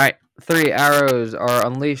 All right, 3 arrows are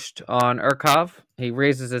unleashed on Urkov. He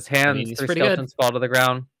raises his hands. he's 3 pretty good. skeletons fall to the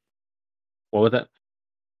ground. What was that?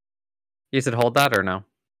 You said hold that or no?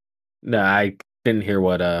 No, I didn't hear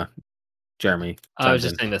what Jeremy I was chimed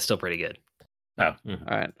just saying that's still pretty good. in. All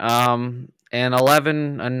right. An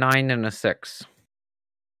 11, a 9, and a 6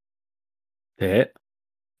 To hit.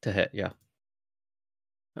 to hit. Yeah.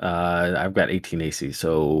 I've got 18 AC,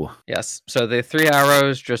 so Yes. So the 3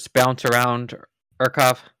 arrows just bounce around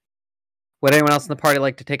Urkov. Would anyone else in the party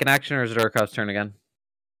like to take an action, or is it Urkov's turn again?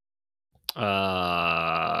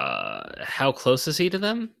 How close is he to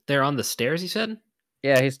them? They're on the stairs, you said?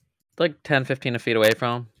 Yeah, he's like 10, 15 feet away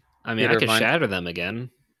from him. I mean, I Theater of could mind. shatter them again.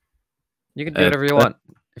 You can do whatever you want.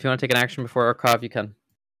 If you want to take an action before Urkov, you can.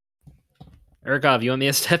 Urkov, you want me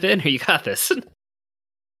to step in, or you got this?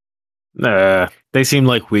 they seem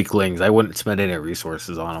like weaklings. I wouldn't spend any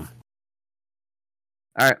resources on them.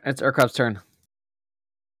 All right, it's Urkov's turn.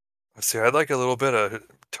 Let's see. I'd like a little bit of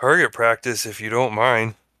target practice, if you don't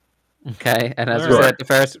mind. Okay, and as All we right. said,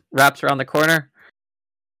 DeFerris wraps around the corner,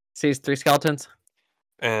 sees 3 skeletons.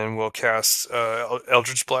 And we'll cast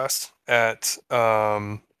Eldritch Blast at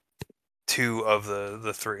 2 of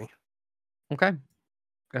the 3. Okay,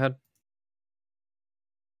 go ahead.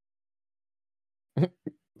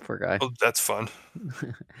 Poor guy. Oh, that's fun.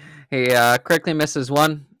 He correctly misses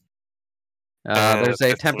 1. There's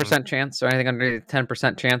a 15. 10% chance, so anything under the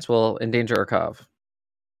 10% chance will endanger Urkov.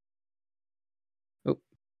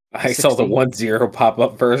 I saw the 16. 1-0 pop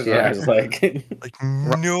up first, and Yeah. I was like, Like,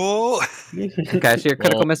 no. Okay, so your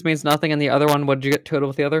critical Well- miss means nothing, and the other one, what did you get total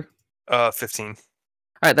with the other? 15. All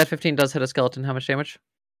right, that 15 does hit a skeleton. How much damage?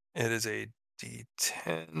 It is a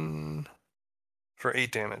D10 for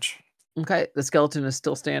 8 damage. Okay, the skeleton is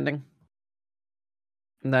still standing.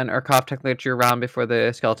 And then Urkov, technically it's your round before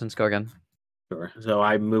the skeletons go again. Sure. So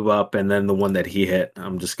I move up, and then the one that he hit,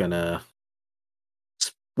 I'm just gonna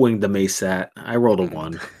swing the mace at. I rolled a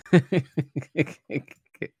 1.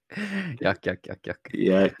 Yuck.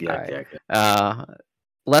 Yeah. Alright.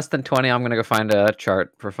 Less than 20, I'm going to go find a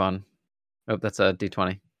chart for fun. Oh, that's a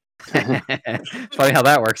D20. It's funny how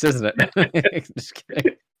that works, isn't it? Just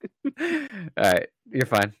kidding. Alright, you're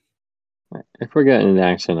fine. If we're getting into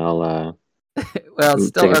action, I'll Well, it's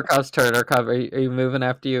still Take it. Urkov's turn. Urkov, are you moving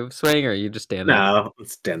after you swing, or are you just standing? No,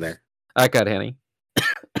 let's stand there. All right, go ahead, Hanny. all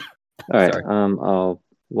right. Sorry. I'll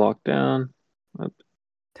walk down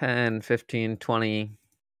 10, 15, 20.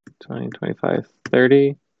 20, 25,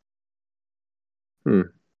 30. So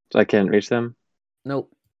I can't reach them.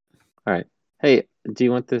 Nope. Hey, do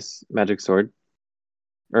you want this magic sword,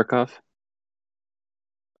 Urkov?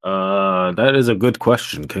 That is a good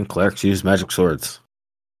question. Can clerics use magic swords?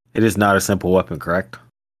 It is not a simple weapon, correct?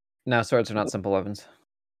 No, swords are not simple weapons.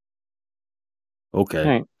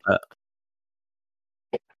 Okay. All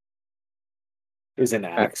right. Is an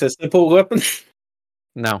axe a simple weapon?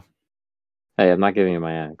 No. Hey, I'm not giving you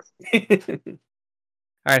my axe. All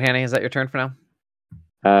right, Hanny, is that your turn for now?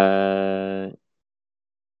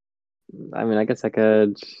 I mean, I guess I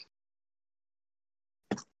could.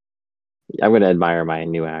 I'm gonna admire my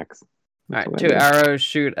new axe. All right, That's 2 what I'm gonna arrows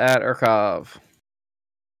shoot at Urkov.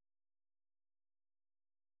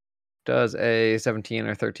 Does a 17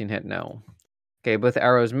 or 13 hit? No. Okay, both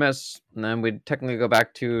arrows miss, and then we'd technically go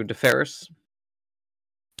back to DeFerris.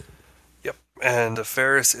 And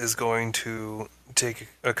Ferris is going to take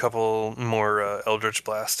a couple more Eldritch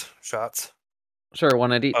Blast shots. Sure,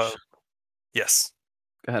 one at each. Yes.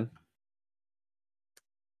 Go ahead.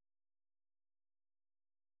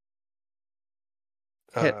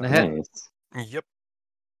 Hit and a hit. Nice. Yep.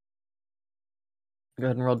 Go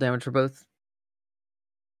ahead and roll damage for both.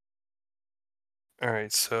 All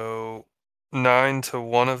right, so 9 to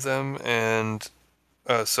one of them, and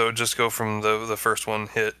so just go from the first one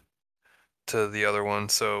hit to the other one.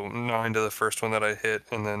 So 9 to the first one that I hit,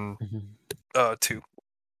 and then 2.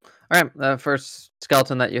 All right, the first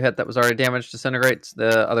skeleton that you hit that was already damaged disintegrates.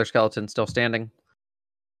 The other skeleton still standing.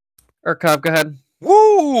 Urkov, go ahead.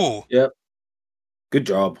 Woo! Yep. Good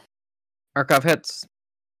job. Urkov hits.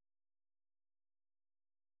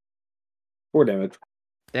 4 damage.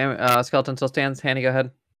 Skeleton still stands. Hanny, go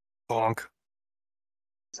ahead. Bonk.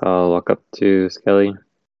 So I'll walk up to Skelly.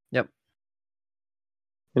 Yep.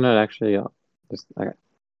 You're not actually. Just okay.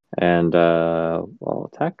 And I'll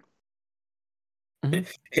attack.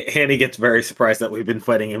 Hanny gets very surprised that we've been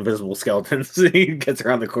fighting invisible skeletons. He gets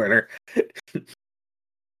around the corner.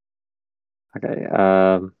 Okay.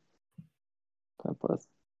 10 plus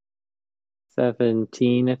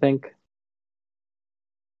 17, I think.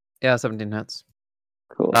 Yeah, 17 hits.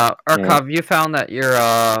 Cool. Urkov, you found that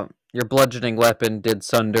your bludgeoning weapon did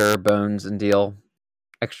sunder bones and deal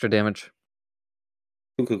extra damage.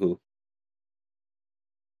 Cool.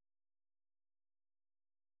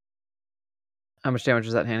 How much damage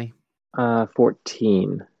is that, Hanny?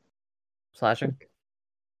 14. Slashing?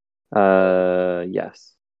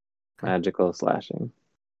 Yes. Okay. Magical slashing.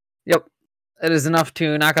 Yep. It is enough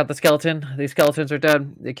to knock out the skeleton. These skeletons are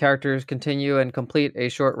dead. The characters continue and complete a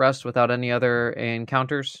short rest without any other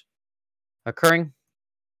encounters occurring.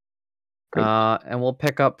 Great. And we'll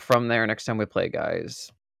pick up from there next time we play,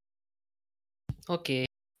 guys. Okay.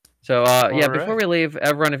 So, yeah, All before right. we leave,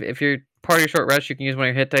 everyone, if you're part of your short rest, you can use one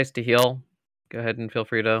of your hit dice to heal. Go ahead and feel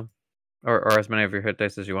free to, or as many of your hit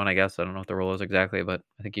dice as you want, I guess. I don't know what the rule is exactly, but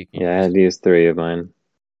I think you can. Yeah, I had used 3 of mine.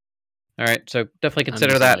 All right, so definitely I'm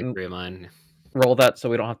consider using, that like, and 3 of mine. roll that so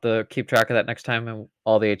we don't have to keep track of that next time and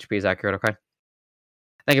all the HP is accurate, okay?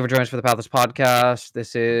 Thank you for joining us for the Pathless Podcast.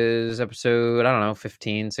 This is episode, I don't know,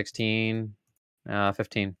 15, 16,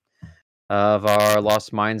 15 of our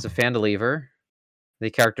Lost Mines of Phandelver. The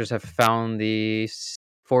characters have found the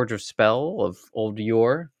Forge of Spell of Old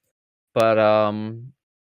Yore, but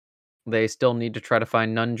they still need to try to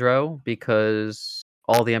find Nundro because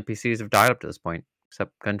all the NPCs have died up to this point,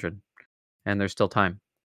 except Gundren, and there's still time.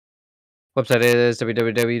 Website is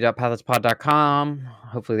www.pathlesspod.com.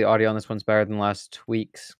 Hopefully the audio on this one's better than last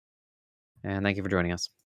week's. And thank you for joining us.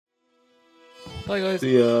 Bye, guys.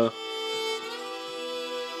 See ya.